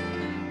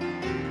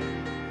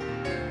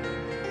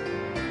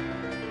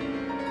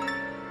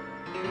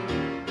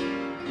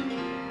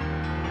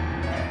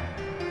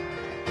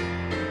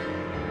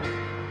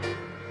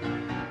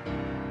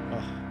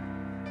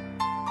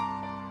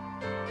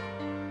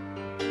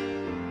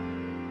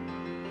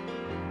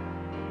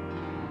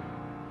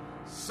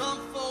 Some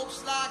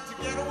folks like to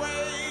get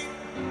away.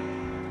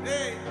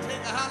 They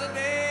take a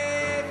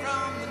holiday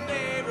from the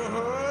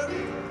neighborhood.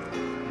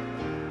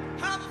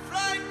 Have a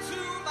flight to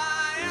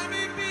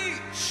Miami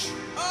Beach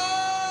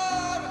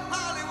or to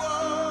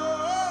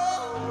Hollywood.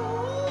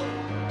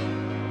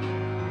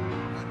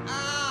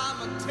 I'm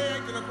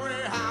taking a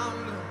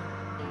Greyhound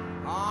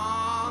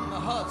on the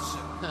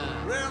Hudson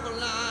River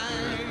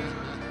line.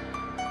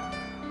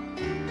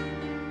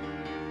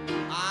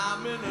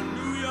 I'm in a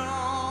New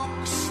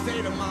York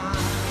state of mind.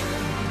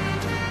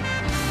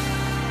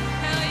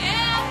 Hell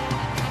yeah!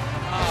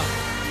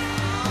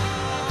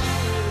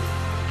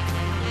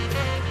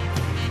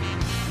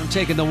 I'm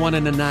taking the 1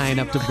 and the 9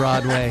 up to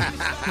Broadway.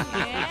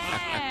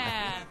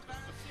 Yeah.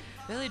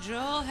 Billy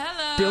Joel,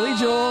 hello. Billy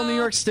Joel, New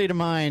York State of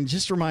Mind,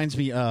 just reminds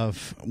me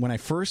of when I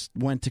first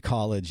went to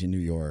college in New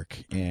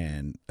York,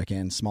 and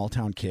again, small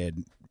town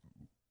kid.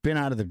 Been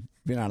out of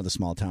the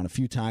small town a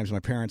few times. We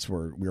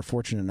were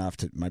fortunate enough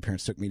my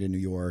parents took me to New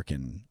York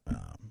and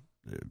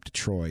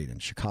Detroit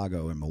and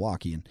Chicago and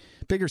Milwaukee and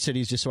bigger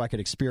cities just so I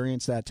could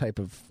experience that type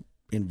of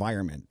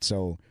environment.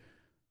 So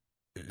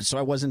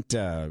I wasn't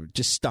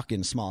just stuck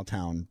in small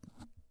town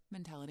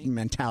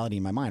mentality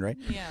in my mind, right?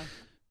 Yeah.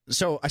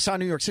 So I saw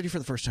New York City for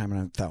the first time,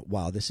 and I thought,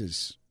 wow, this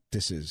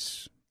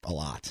is a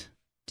lot.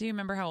 Do you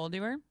remember how old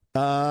you were?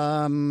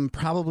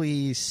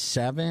 Probably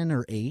 7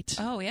 or 8.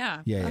 Oh,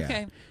 yeah. Yeah.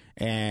 Okay.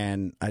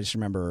 And I just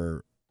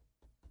remember,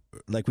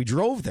 like, we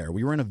drove there.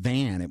 We were in a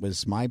van. It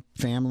was my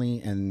family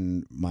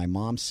and my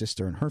mom's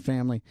sister and her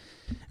family.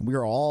 And we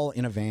were all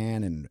in a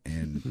van,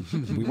 and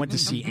we went to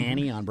see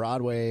Annie on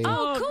Broadway.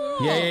 Oh,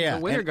 cool. Yeah.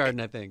 The Winter Garden,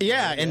 I think.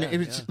 Yeah, and it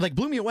was like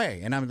blew me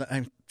away. And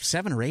I'm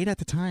 7 or 8 at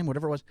the time,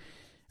 whatever it was.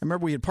 I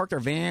remember we had parked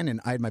our van,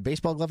 and I had my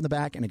baseball glove in the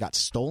back, and it got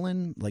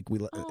stolen. Like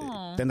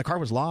then the car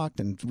was locked,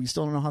 and we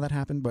still don't know how that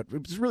happened, but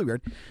it was really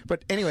weird.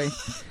 But anyway,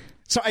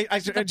 so I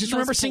just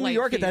remember seeing New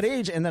York at that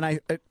age, and then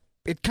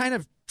it kind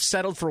of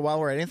settled for a while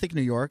where I didn't think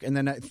New York, and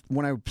then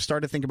when I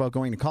started to think about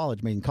going to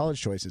college, making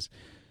college choices,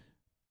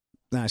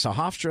 then I saw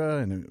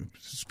Hofstra, and it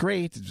was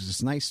great. It was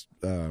this nice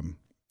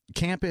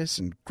campus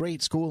and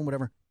great school and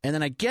whatever. And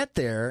then I get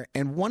there,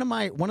 and one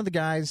of the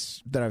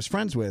guys that I was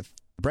friends with,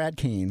 Brad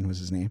Kane was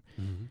his name.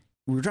 Mm-hmm.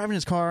 We were driving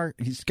his car.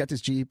 He's got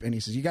this Jeep, and he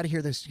says, "You got to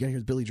hear this. You got to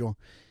hear Billy Joel."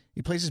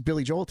 He plays his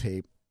Billy Joel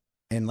tape,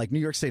 and like New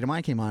York State of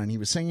Mind came on, and he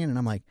was singing, and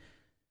I'm like,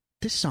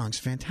 "This song's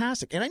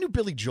fantastic." And I knew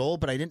Billy Joel,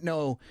 but I didn't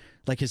know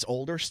like his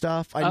older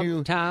stuff. I knew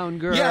Uptown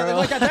Girl. Yeah,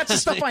 like that's the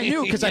stuff I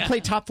knew because I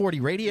played Top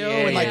 40 radio,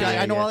 and like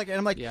I know all that. And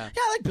I'm like, yeah,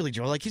 I like Billy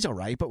Joel. Like he's all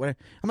right, but I'm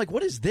like,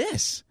 what is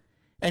this?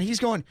 And he's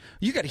going,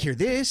 "You got to hear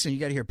this, and you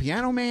got to hear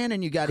Piano Man,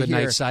 and you got to hear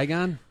Good Night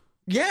Saigon."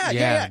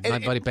 Yeah. My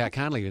buddy Pat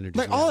Connolly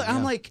introduced me.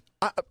 I'm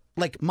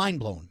like mind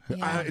blown.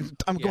 Yeah.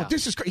 I'm going,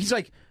 this is crazy. He's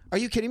like, are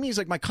you kidding me? He's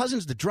like, my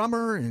cousin's the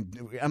drummer, and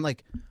I'm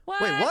like,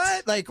 what? Wait,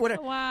 what? Like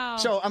what? Wow.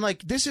 So I'm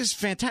like, this is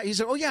fantastic. He's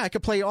like, oh yeah, I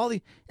could play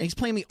and he's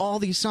playing me all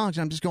these songs,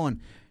 and I'm just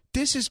going,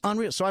 this is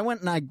unreal. So I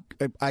went and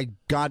I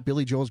got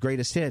Billy Joel's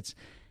greatest hits.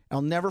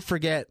 I'll never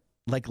forget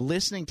like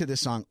listening to this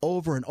song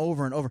over and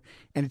over and over,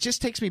 and it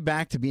just takes me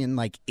back to being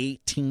like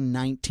 18,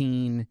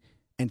 19,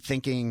 and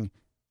thinking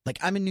like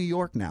I'm in New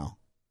York now.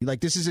 Like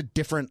this is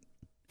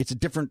it's a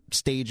different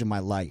stage of my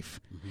life.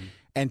 Mm-hmm.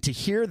 And to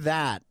hear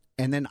that,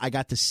 and then I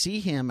got to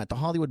see him at the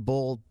Hollywood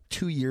Bowl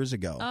 2 years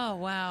ago. Oh,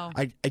 wow.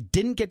 I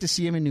didn't get to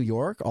see him in New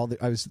York.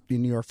 I was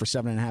in New York for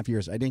 7.5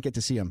 years. I didn't get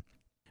to see him.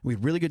 We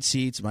had really good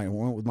seats. I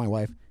went with my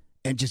wife,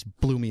 and just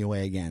blew me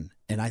away again.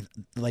 And I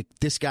like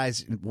this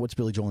guy's. What's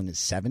Billy Joel in his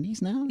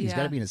 70s now? He's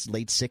got to be in his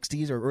late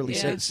 60s or early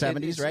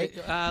 70s, right?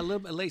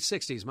 Late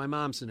 60s. My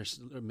mom's in her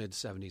mid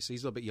 70s, so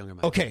he's a little bit younger.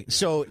 Okay,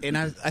 so and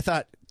I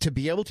thought to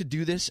be able to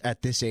do this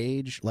at this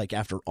age, like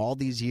after all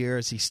these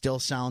years, he still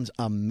sounds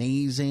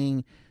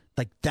amazing.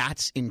 Like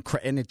that's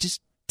incredible, and it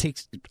just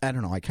takes. I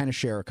don't know. I kind of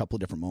share a couple of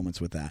different moments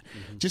with that.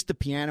 Mm-hmm. Just the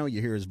piano,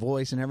 you hear his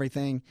voice and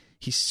everything.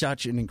 He's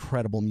such an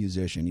incredible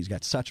musician. He's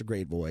got such a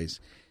great voice.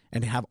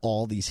 And to have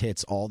all these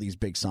hits, all these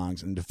big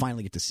songs, and to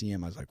finally get to see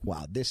him, I was like,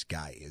 wow, this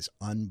guy is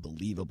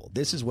unbelievable.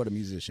 This is what a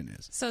musician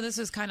is. So this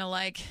was kind of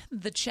like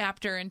the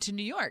chapter into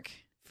New York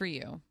for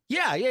you.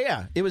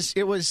 Yeah. It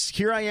was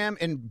here I am,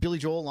 and Billy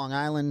Joel, Long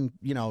Island,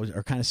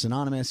 are kind of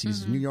synonymous.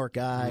 He's a New York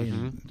guy.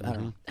 Mm-hmm. And I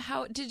don't know.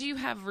 How did you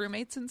have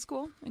roommates in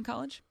school, in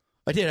college?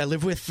 I did. I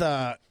lived with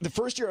the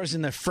first year I was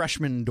in the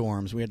freshman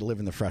dorms. We had to live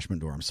in the freshman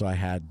dorms. So I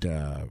had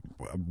a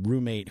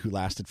roommate who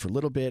lasted for a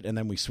little bit, and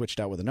then we switched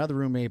out with another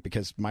roommate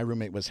because my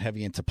roommate was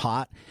heavy into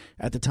pot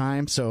at the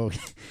time. So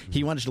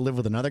he wanted to live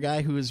with another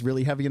guy who was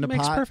really heavy into pot.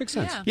 Makes perfect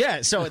sense.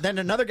 Yeah. So then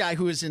another guy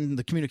who was in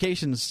the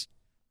communications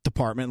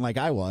department like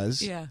I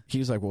was, he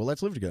was like, well,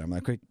 let's live together. I'm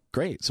like,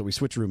 great. So we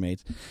switched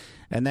roommates.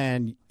 And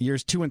then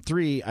years 2 and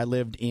 3, I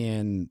lived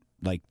in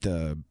like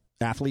the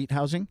athlete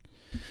housing.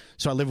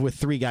 So I lived with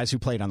 3 guys who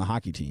played on the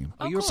hockey team.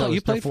 Oh, cool. So you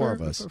played 4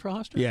 of us. For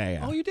Hofstra?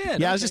 Yeah. Oh, you did?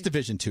 Yeah, I was just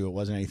Division II. It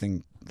wasn't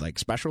anything like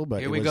special,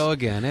 but here we go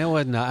again. It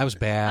wasn't. I was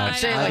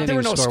bad. There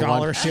were no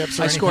scholarships.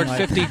 I scored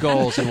 50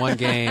 goals in one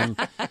game.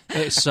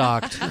 It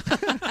sucked.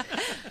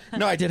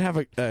 No, I did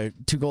have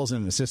 2 goals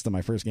and an assist in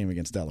my first game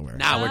against Delaware.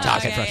 Now we're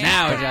talking.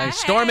 Now,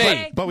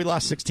 Stormy. But we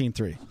lost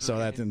 16-3, so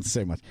that didn't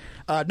say much.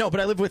 No, but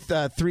I lived with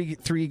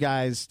three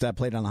guys that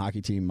played on the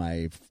hockey team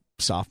my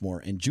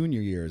sophomore and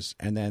junior years,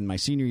 and then my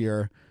senior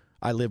year,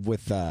 I lived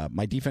with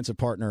my defensive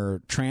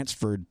partner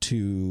transferred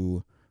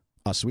to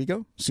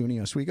Oswego, SUNY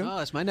Oswego. Oh,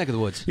 that's my neck of the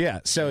woods. Yeah,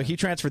 so he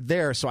transferred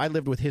there, so I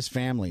lived with his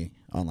family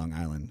on Long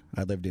Island.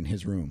 I lived in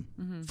his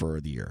room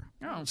for the year.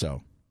 Oh.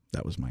 So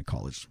that was my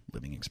college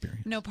living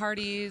experience. No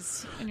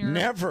parties in your room?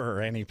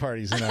 Never any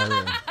parties in our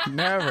room.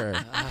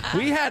 Never.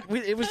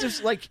 It was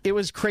just like, it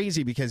was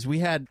crazy because we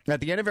had, at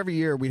the end of every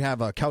year, we'd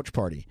have a couch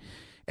party.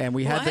 And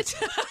we had What?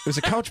 it was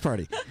a couch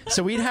party.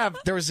 So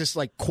there was this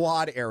like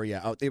quad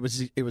area out. It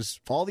was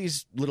all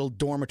these little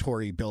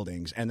dormitory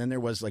buildings, and then there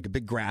was like a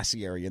big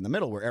grassy area in the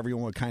middle where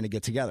everyone would kind of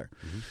get together.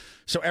 Mm-hmm.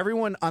 So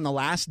everyone on the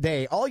last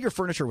day, all your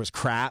furniture was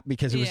crap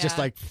because it was just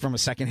like from a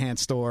secondhand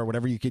store,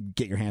 whatever you could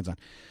get your hands on.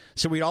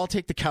 So we'd all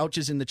take the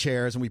couches and the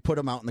chairs and we put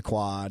them out in the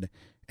quad.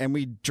 And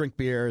we drink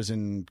beers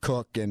and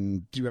cook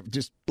and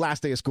just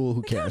last day of school,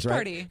 who cares, right?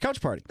 Party.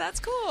 Couch party. That's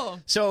cool.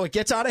 So it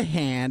gets out of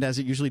hand, as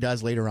it usually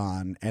does later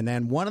on. And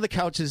then one of the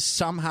couches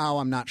somehow,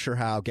 I'm not sure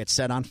how, gets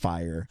set on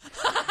fire.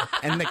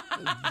 And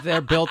they're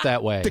built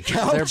that way.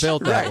 Couch, they're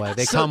built that way.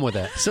 They come with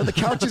it. So the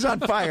couch is on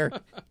fire.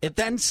 It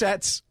then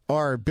sets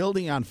our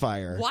building on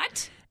fire.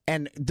 What?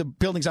 And the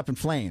building's up in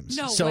flames.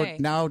 No so way.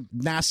 Now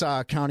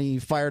Nassau County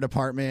Fire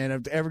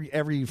Department,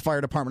 every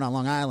fire department on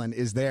Long Island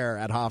is there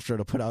at Hofstra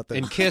to put out the...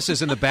 And Kiss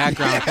is in the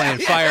background playing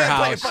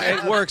Firehouse.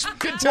 It works.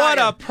 What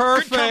a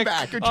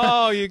perfect...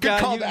 Good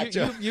comeback.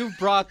 You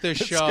brought this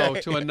show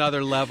to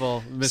another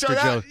level, Mr.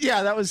 Joe.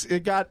 Yeah, that was...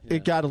 It got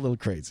a little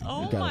crazy.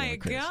 Oh, my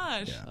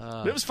gosh. Yeah.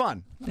 But it was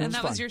fun. And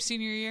that was your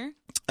senior year?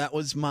 That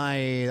would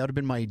have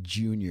been my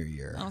junior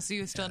year. Oh, so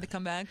you still had to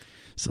come back?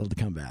 Still had to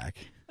come back.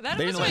 That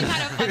was really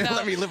kind of fun, though.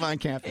 Let me live on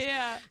campus.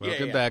 Yeah.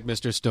 Welcome back,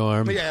 Mr.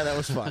 Storm. But yeah, that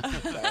was fun.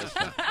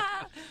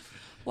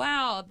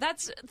 Wow,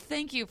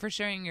 thank you for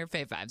sharing your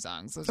Fave 5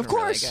 songs. Those of were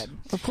course, really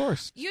good. Of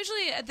course.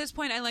 Usually at this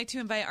point, I like to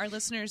invite our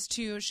listeners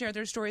to share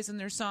their stories and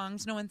their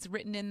songs. No one's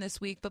written in this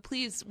week, but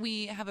please,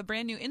 we have a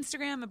brand new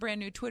Instagram, a brand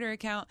new Twitter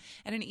account,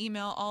 and an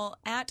email, all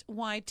at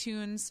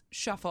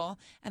YTunesShuffle.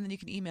 And then you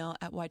can email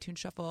at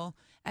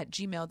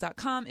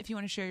ytunesShuffle@gmail.com if you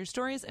want to share your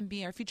stories and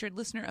be our featured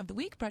listener of the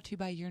week, brought to you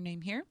by Your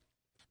Name Here.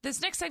 This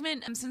next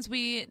segment, since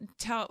we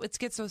tell It's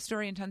Schizo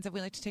Story Intensive,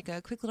 we like to take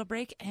a quick little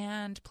break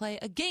and play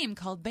a game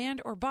called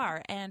Band or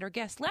Bar. And our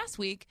guest last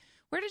week,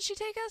 where did she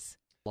take us?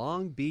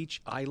 Long Beach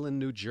Island,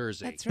 New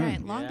Jersey. That's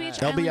right, Long Beach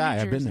LBI, Island, New Jersey.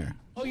 I've been there.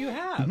 Oh, you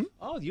have? Mm-hmm.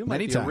 Oh, you might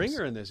Many be times. a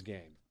ringer in this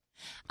game.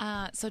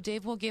 So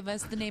Dave will give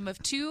us the name of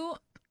two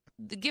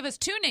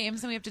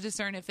names, and we have to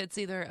discern if it's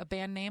either a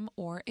band name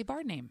or a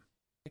bar name.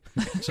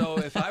 So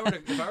if I were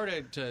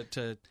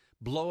to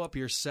blow up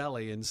your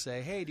celly and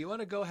say, hey, do you want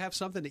to go have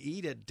something to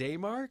eat at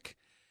Daymark?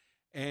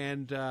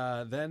 And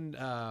then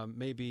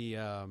maybe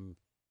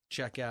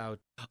check out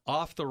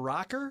Off the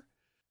Rocker?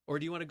 Or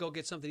do you want to go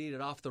get something to eat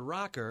at Off the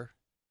Rocker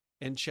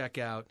and check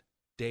out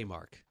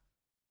Daymark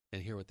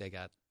and hear what they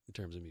got in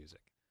terms of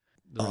music?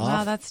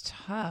 Wow, that's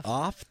tough.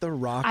 Off the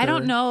Rocker. I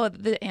don't know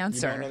the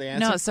answer. You don't know the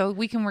answer? No, so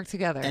we can work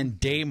together. And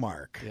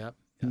Daymark. Yep.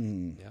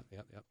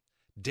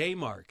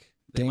 Daymark.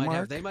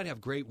 They might have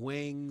great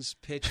wings,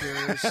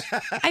 pictures.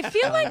 I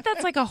feel like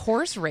that's like a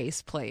horse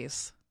race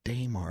place.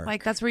 Daymark.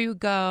 Like that's where you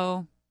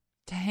go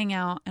to hang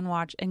out and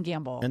watch and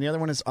gamble. And the other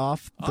one is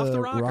Off the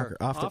Rocker.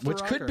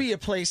 Which Rocker. could be a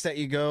place that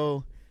you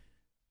go,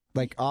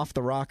 like Off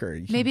the Rocker.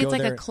 You Maybe can it's go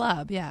like there, a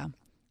club, yeah.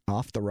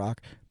 Off the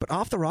Rock. But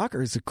Off the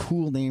Rocker is a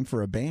cool name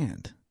for a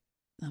band.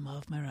 I'm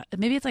off my rock.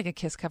 Maybe it's like a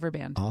Kiss cover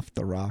band. Off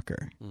the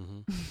Rocker.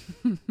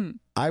 Mm-hmm.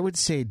 I would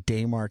say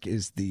Daymark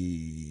is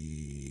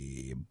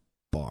the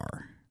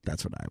bar.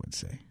 That's what I would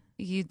say.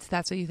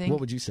 That's what you think?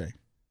 What would you say?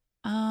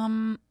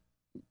 You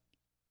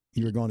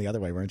were going the other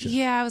way, weren't you?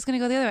 Yeah, I was going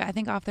to go the other way. I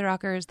think Off the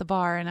Rocker is the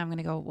bar, and I'm going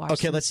to go watch.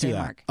 Okay, let's do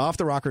that. Off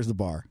the Rocker is the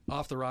bar.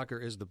 Off the Rocker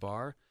is the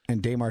bar.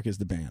 And Daymark is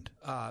the band.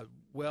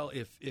 Well,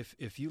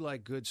 if you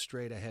like good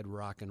straight ahead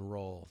rock and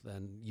roll,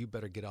 then you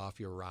better get off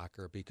your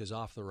rocker, because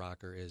Off the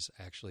Rocker is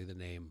actually the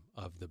name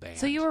of the band.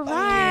 So you were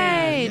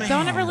right. Oh,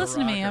 Don't ever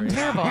listen to me. I'm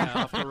terrible. Yeah,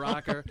 Off the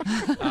Rocker.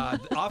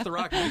 Off the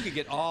Rocker, you can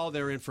get all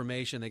their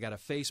information. They got a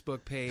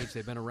Facebook page.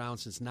 They've been around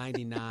since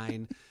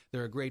 '99.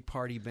 They're a great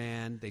party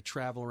band. They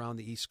travel around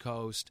the East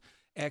Coast.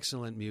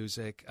 Excellent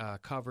music,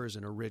 covers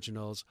and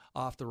originals.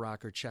 Off the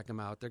Rocker, check them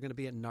out. They're going to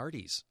be at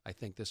Nardi's, I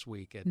think, this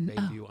week at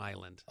Bayview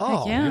Island.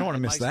 Oh, yeah. you don't want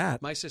to miss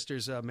that. My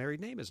sister's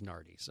married name is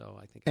Nardi, so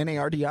I think...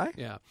 Nardi?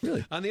 Yeah.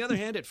 Really? On the other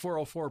hand, at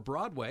 404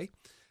 Broadway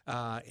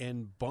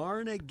in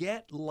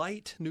Barnegat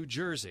Light, New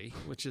Jersey,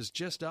 which is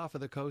just off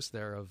of the coast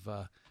there of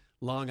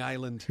Long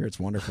Island. Here it's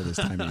wonderful this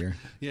time of year.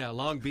 Yeah,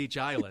 Long Beach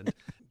Island.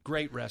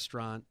 Great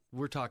restaurant.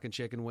 We're talking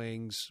chicken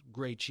wings,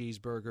 great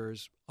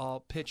cheeseburgers, all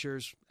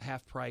pitchers,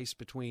 half price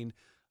between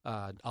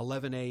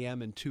 11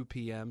 a.m. and 2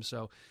 p.m.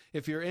 So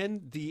if you're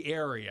in the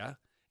area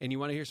and you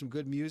want to hear some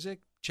good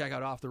music, check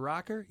out Off the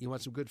Rocker. You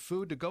want some good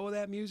food to go with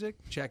that music?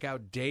 Check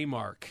out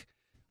Daymark.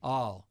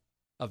 All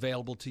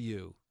available to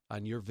you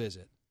on your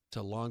visit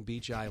to Long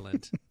Beach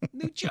Island,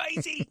 New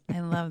Jersey.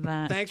 I love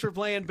that. Thanks for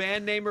playing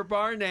Band Name or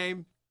Bar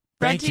Name.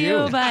 Brought to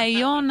you by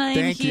Your Name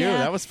Thank you. Here.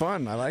 That was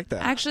fun. I like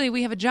that. Actually,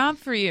 we have a job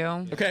for you.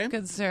 Okay.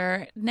 Good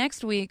sir.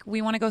 Next week,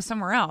 we want to go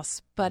somewhere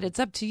else, but it's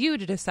up to you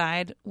to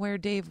decide where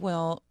Dave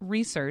will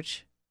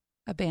research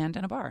a band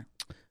and a bar.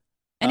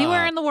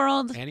 Anywhere in the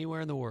world. Anywhere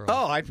in the world.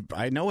 Oh,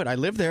 I know it. I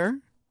live there.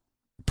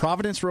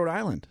 Providence, Rhode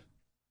Island.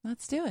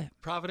 Let's do it.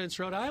 Providence,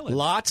 Rhode Island.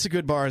 Lots of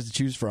good bars to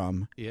choose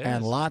from. Yes.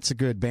 And lots of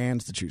good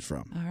bands to choose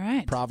from. All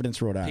right. Providence,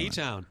 Rhode Island.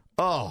 P-Town.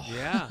 Oh.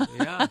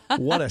 Yeah.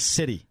 What a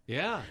city.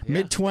 Yeah.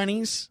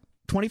 Mid-20s,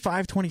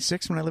 25,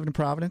 26 when I lived in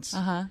Providence.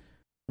 Uh-huh.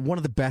 one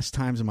of the best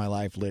times in my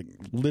life. Like,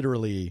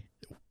 literally,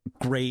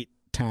 great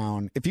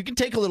town. If you can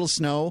take a little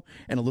snow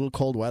and a little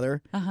cold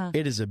weather,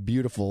 it is a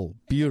beautiful,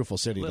 beautiful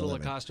city. Little to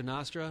live La in. Costa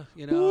Nostra,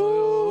 you know.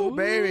 Ooh,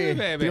 baby.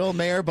 The old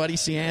mayor, Buddy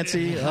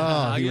Cianci.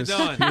 How you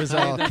doing? He was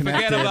all Forget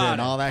connected about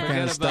and it. all that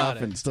kind of Forget about stuff,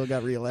 it. and still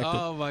got reelected.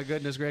 Oh my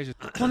goodness gracious!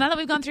 Well, now that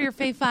we've gone through your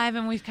Fave 5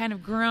 and we've kind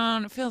of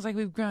grown, it feels like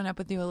we've grown up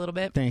with you a little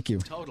bit. Thank you.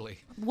 Totally.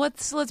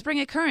 Let's bring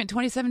it current.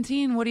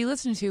 2017. What are you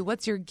listening to?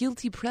 What's your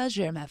guilty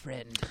pleasure, my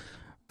friend?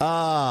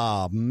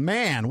 Oh,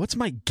 man. What's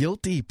my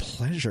guilty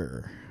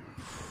pleasure?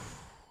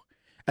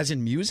 As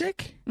in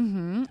music?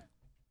 Mm-hmm.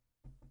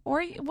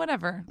 Or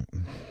whatever.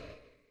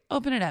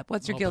 Open it up.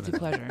 What's your guilty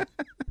pleasure?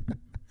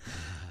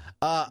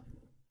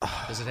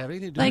 Does it have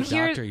anything to do Like with the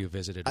here- doctor you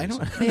visited? I don't.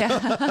 recently?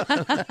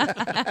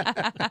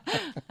 Yeah.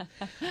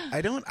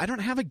 I don't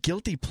have a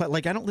guilty pleasure.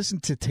 Like, I don't listen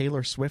to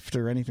Taylor Swift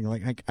or anything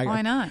like.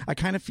 Why not? I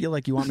kind of feel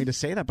like you want me to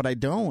say that, but I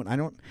don't.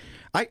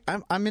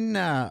 I'm in.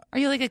 Are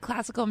you like a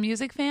classical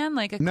music fan?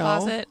 Like a No.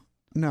 closet?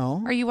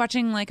 No. Are you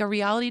watching like a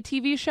reality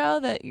TV show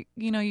that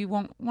you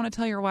won't want to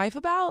tell your wife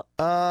about?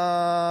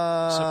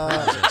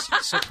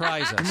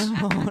 Surprise us.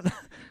 No,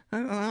 I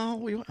don't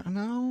know.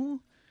 No.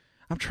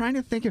 I'm trying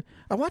to think of.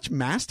 I watch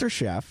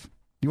MasterChef.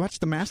 You watch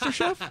the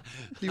MasterChef?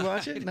 Do you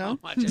watch it? No.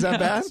 watch Is it. that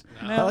bad?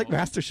 No. I like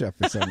MasterChef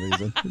for some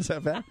reason. Is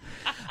that bad?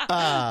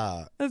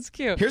 That's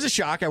cute. Here's a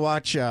shock. I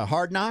watch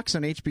Hard Knocks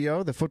on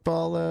HBO, the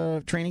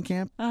football training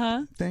camp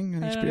thing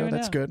on I don't HBO. even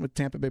That's know. good with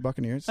Tampa Bay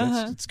Buccaneers.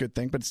 It's a good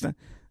thing, but it's not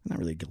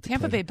really a guilty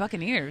Tampa pleasure. Bay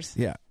Buccaneers.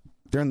 Yeah,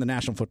 they're in the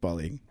National Football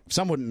League.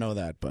 Some wouldn't know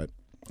that, but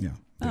yeah.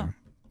 they are.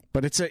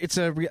 But it's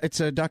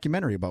a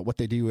documentary about what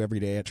they do every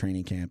day at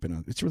training camp,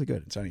 and it's really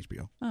good. It's on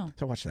HBO. Oh.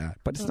 So watch that.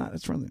 But it's not.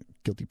 It's really a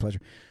guilty pleasure.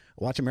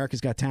 Watch America's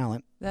Got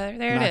Talent. There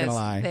Not it is. gonna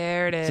lie.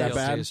 There it is. Is that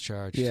Guilty bad? as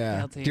charged. Yeah.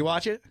 Guilty. Do you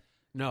watch it?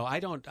 No,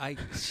 I don't.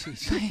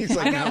 He's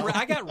like, no.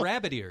 I got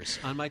rabbit ears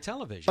on my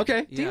television.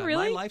 Okay. Do you Yeah,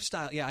 really? My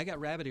lifestyle. Yeah, I got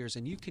rabbit ears,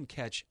 and you can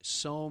catch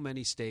so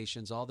many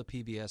stations, all the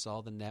PBS,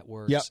 all the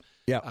networks.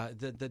 Yep.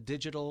 The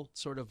digital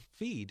sort of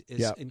feed is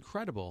Yep.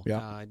 incredible.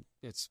 Yep.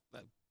 It's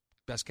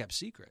best kept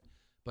secret.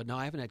 But no,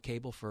 I haven't had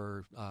cable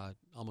for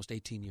almost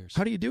 18 years.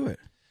 How do you do it?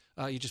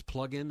 You just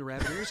plug in the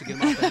rabbit ears, you get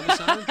them off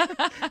Amazon,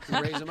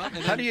 you raise them up.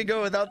 And How do you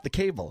go without the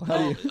cable? How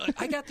do you?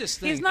 I got this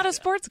thing. He's not a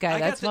sports guy.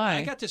 That's why.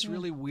 I got this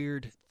really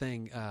weird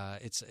thing.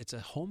 It's a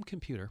home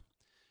computer.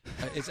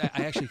 I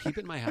actually keep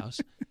it in my house,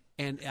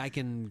 and I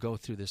can go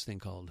through this thing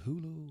called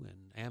Hulu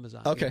and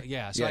Amazon. Okay.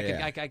 Yeah. So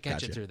Yeah, I catch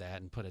Gotcha. it through that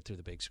and put it through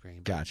the big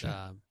screen.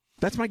 Gotcha.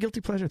 That's my guilty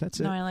pleasure. That's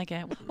it. No, I like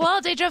it.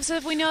 Well, Dave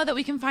Joseph, we know that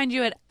we can find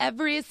you at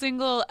every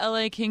single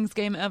LA Kings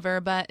game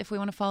ever, but if we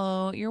want to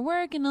follow your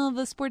work and all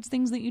the sports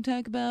things that you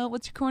talk about,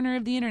 what's your corner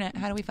of the internet?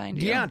 How do we find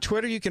you? Yeah, on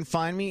Twitter you can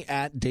find me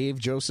at Dave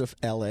Joseph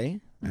LA,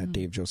 at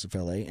Dave Joseph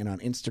LA, and on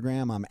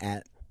Instagram I'm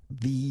at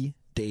the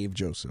Dave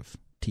Joseph,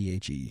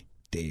 THE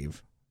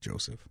Dave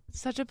Joseph.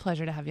 Such a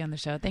pleasure to have you on the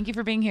show. Thank you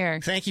for being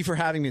here. Thank you for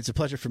having me. It's a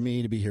pleasure for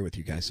me to be here with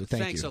you guys. So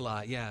thanks a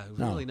lot. Yeah,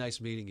 No. really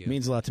nice meeting you. It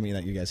means a lot to me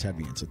that you guys have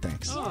me in. So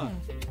thanks. Oh.